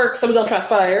didn't work, so we're gonna try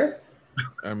fire.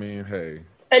 I mean, hey.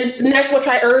 And next we'll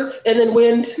try earth, and then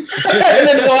wind, and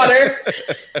then water.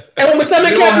 And when we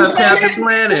summon Captain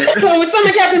Planet, when we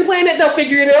summon Captain Planet, they'll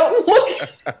figure it out.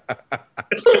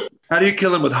 How do you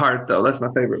kill him with heart, though? That's my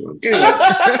favorite one.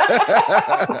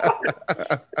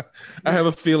 I have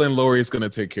a feeling Lori's going to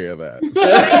take care of that.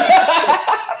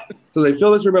 So they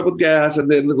fill this room up with gas, and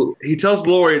then he tells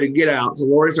Lori to get out. So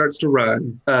Lori starts to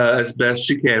run as best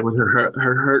she can with her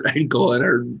hurt ankle and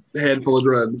her head full of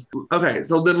drugs. Okay,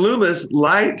 so then Loomis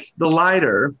lights the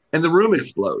lighter, and the room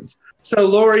explodes. So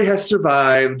Lori has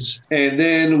survived, and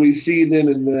then we see them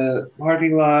in the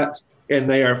parking lot, and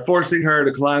they are forcing her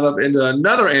to climb up into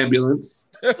another ambulance.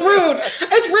 Rude.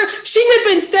 It's rude. She had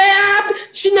been stabbed.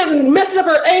 She done messed up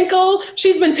her ankle.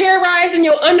 She's been terrorized in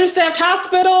your understaffed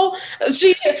hospital.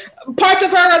 Parts of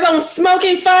her is on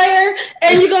smoking fire,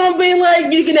 and you're gonna be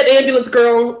like, you get that ambulance,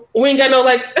 girl. We ain't got no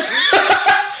like.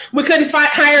 We couldn't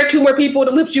hire 2 more people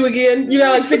to lift you again. You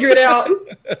gotta figure it out.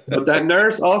 But that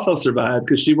nurse also survived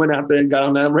because she went out there and got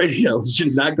on that radio. She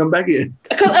did not come back in.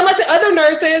 Because unlike the other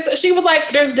nurses, she was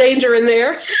like, "There's danger in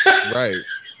there." Right.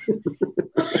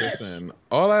 Listen,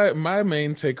 my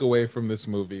main takeaway from this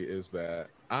movie is that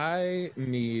I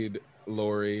need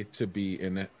Lori to be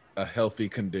in a healthy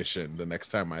condition the next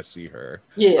time I see her.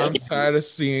 Yes. I'm tired of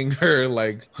seeing her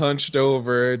like hunched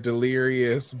over,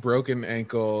 delirious, broken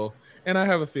ankle. And I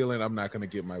have a feeling I'm not going to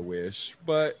get my wish,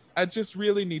 but I just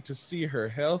really need to see her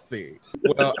healthy.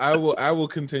 Well, I will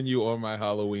continue on my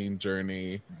Halloween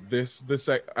journey.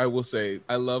 I will say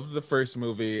I love the first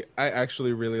movie. I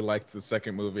actually really liked the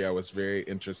second movie. I was very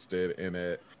interested in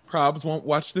it. Probs won't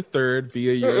watch the third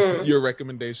via your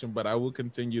recommendation, but I will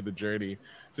continue the journey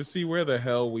to see where the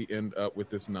hell we end up with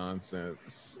this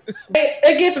nonsense.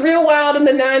 It gets real wild in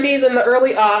the 90s and the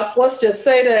early aughts. Let's just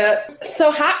say that.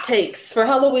 So hot takes for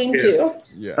Halloween 2.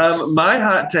 Yes. My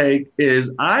hot take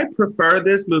is I prefer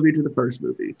this movie to the first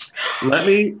movie. Let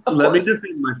me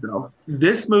defend myself.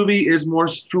 This movie is more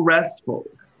stressful.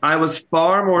 I was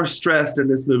far more stressed in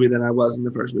this movie than I was in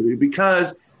the first movie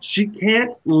because she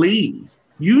can't leave.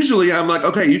 Usually I'm like,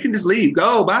 okay, you can just leave.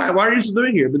 Go, bye. Why are you still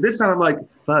doing here? But this time I'm like,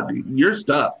 fuck, you're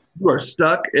stuck. You are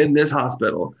stuck in this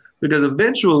hospital because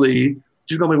eventually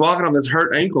she's going to be walking on this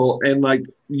hurt ankle and like,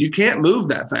 you can't move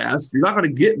that fast. You're not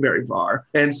going to get very far.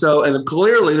 And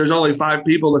clearly there's only 5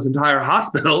 people in this entire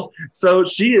hospital. So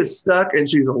she is stuck and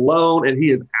she's alone and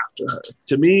he is after her.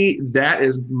 To me, that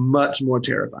is much more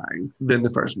terrifying than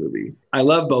the first movie. I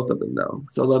love both of them though.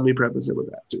 So let me preface it with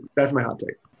that too. That's my hot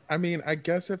take. I mean, I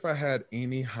guess if I had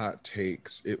any hot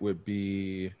takes, it would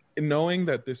be knowing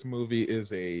that this movie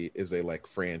is a like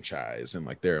franchise and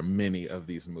like there are many of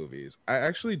these movies. I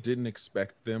actually didn't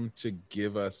expect them to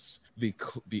give us the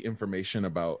information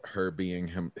about her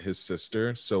being his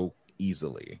sister so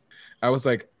easily. I was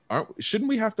like, shouldn't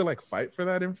we have to like fight for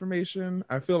that information?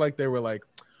 I feel like they were like,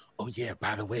 oh yeah,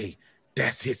 by the way,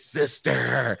 that's his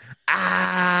sister.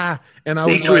 And I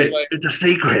was like, it's a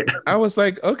secret. I was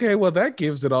like, okay, well that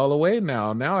gives it all away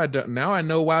now. Now I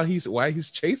know why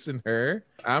he's chasing her.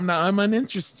 I'm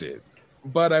uninterested.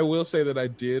 But I will say that I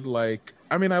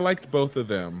liked both of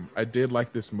them. I did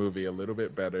like this movie a little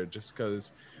bit better just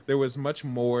because there was much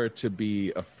more to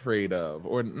be afraid of,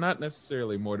 or not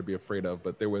necessarily more to be afraid of,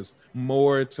 but there was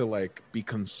more to like be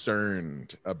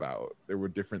concerned about. There were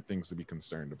different things to be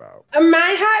concerned about.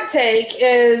 My hot take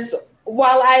is,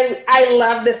 while I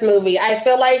love this movie, I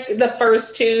feel like the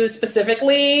first 2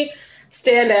 specifically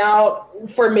stand out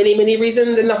for many, many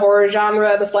reasons in the horror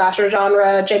genre, the slasher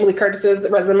genre, Jamie Lee Curtis's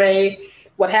resume,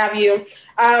 what have you.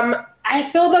 I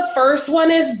feel the first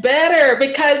one is better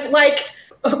because like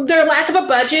their lack of a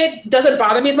budget doesn't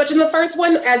bother me as much in the first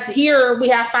one as here we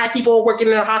have 5 people working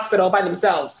in a hospital by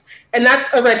themselves. And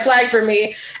that's a red flag for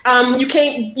me. You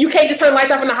can't just turn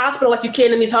lights off in the hospital like you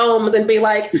can in these homes and be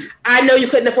like, I know you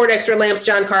couldn't afford extra lamps,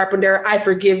 John Carpenter. I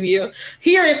forgive you.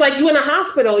 Here it's like you in a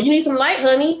hospital. You need some light,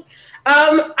 honey.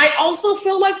 I also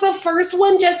feel like the first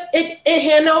one it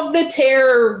handled the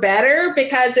terror better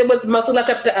because it was mostly left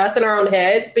up to us in our own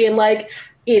heads, being like,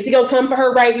 is he gonna come for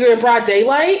her right here in broad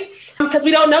daylight? Because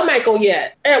we don't know Michael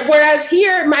yet. Whereas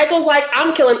here, Michael's like,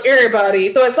 I'm killing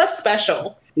everybody, so it's less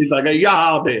special. He's like,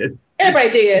 y'all did.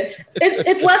 Everybody did.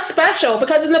 It's less special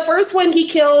because in the first one, he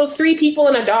kills 3 people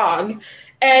and a dog.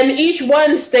 And each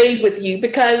one stays with you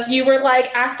because you were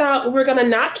like, I thought we were going to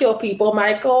not kill people,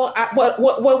 Michael.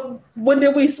 When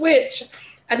did we switch?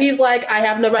 And he's like, I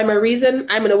have no rhyme or reason.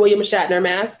 I'm in a William Shatner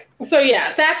mask. So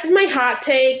yeah, that's my hot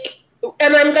take.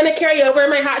 And I'm going to carry over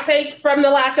my hot take from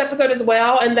the last episode as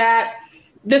well. And that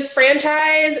this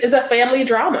franchise is a family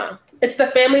drama. It's the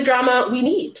family drama we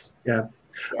need. Yeah.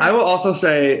 I will also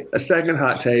say a second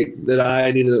hot take that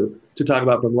I need to talk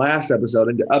about from last episode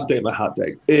and to update my hot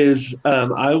take is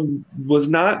I was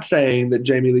not saying that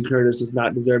Jamie Lee Curtis does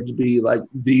not deserve to be like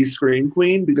the scream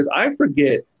queen because I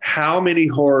forget how many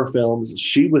horror films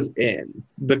she was in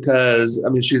because, I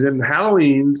mean, she's in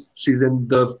Halloween's, she's in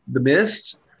The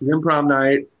Mist, she's in Prom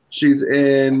Night, She's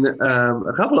in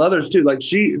a couple others too. Like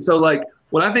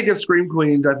when I think of Scream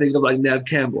Queens, I think of like Neve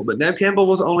Campbell, but Neve Campbell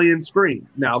was only in Scream.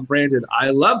 Now, granted, I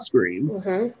love Scream,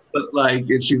 but like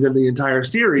she's in the entire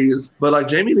series. But like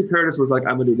Jamie Lee Curtis was like,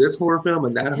 I'm gonna do this horror film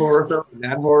and that horror film and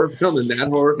that horror film and that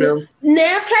horror film.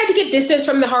 Neve tried to get distance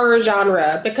from the horror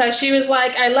genre because she was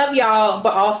like, I love y'all,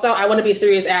 but also I want to be a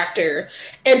serious actor.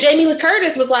 And Jamie Lee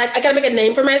Curtis was like, I gotta make a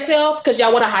name for myself because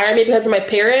y'all want to hire me because of my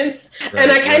parents. Right,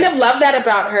 and I kind of love that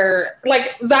about her.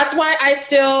 Like that's why I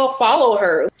still follow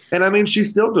her. And I mean, she's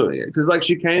still doing it because like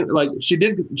she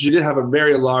did have a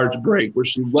very large break where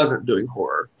she wasn't doing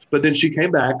horror. But then she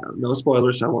came back, no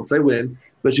spoilers, so I won't say when,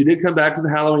 but she did come back to the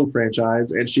Halloween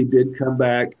franchise, and she did come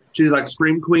back. She did like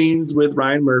Scream Queens with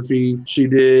Ryan Murphy. And she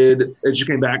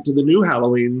came back to the new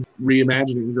Halloween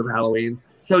reimaginings of Halloween.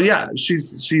 So yeah, she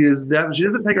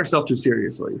doesn't take herself too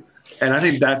seriously. And I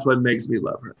think that's what makes me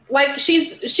love her. Like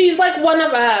she's like one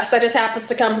of us that just happens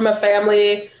to come from a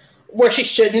family where she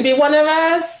shouldn't be one of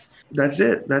us. That's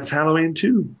it. That's Halloween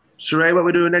 2. Sheree, what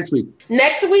we doing next week?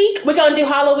 Next week, we're going to do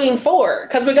Halloween 4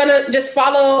 because we're going to just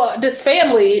follow this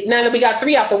family. Now that we got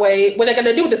 3 out the way, what are they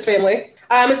going to do with this family?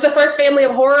 It's the first family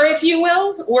of horror, if you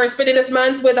will. We're spending this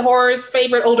month with the horror's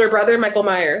favorite older brother, Michael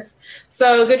Myers.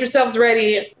 So get yourselves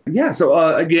ready. Yeah.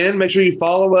 So again, make sure you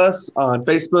follow us on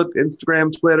Facebook,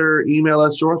 Instagram, Twitter. Email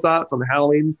us your thoughts on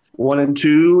Halloween 1 and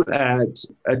 2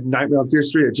 at Nightmare on Fear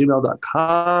Street at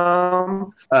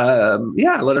gmail.com.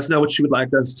 Let us know what you would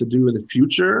like us to do in the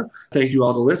future. Thank you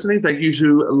all for listening. Thank you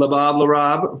to LaBob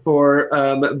LaRob for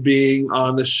being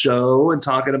on the show and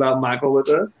talking about Michael with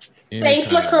us. Anytime.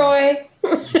 Thanks, LaCroix.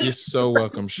 You're so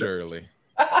welcome, Shirley.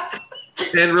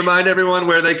 And remind everyone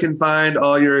where they can find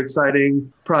all your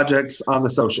exciting projects on the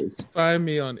socials. Find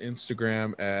me on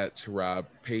Instagram at Rob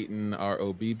Payton,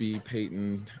 ROBB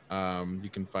Payton. You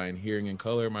can find Hearing in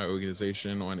Color, my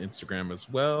organization, on Instagram as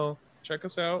well. Check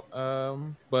us out.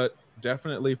 But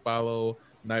definitely follow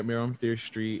Nightmare on Fear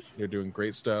Street. They're doing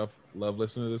great stuff. Love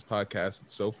listening to this podcast.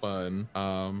 It's so fun.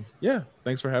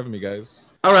 Thanks for having me,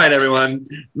 guys. All right, everyone.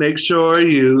 Make sure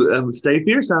you stay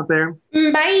fierce out there.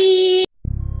 Bye.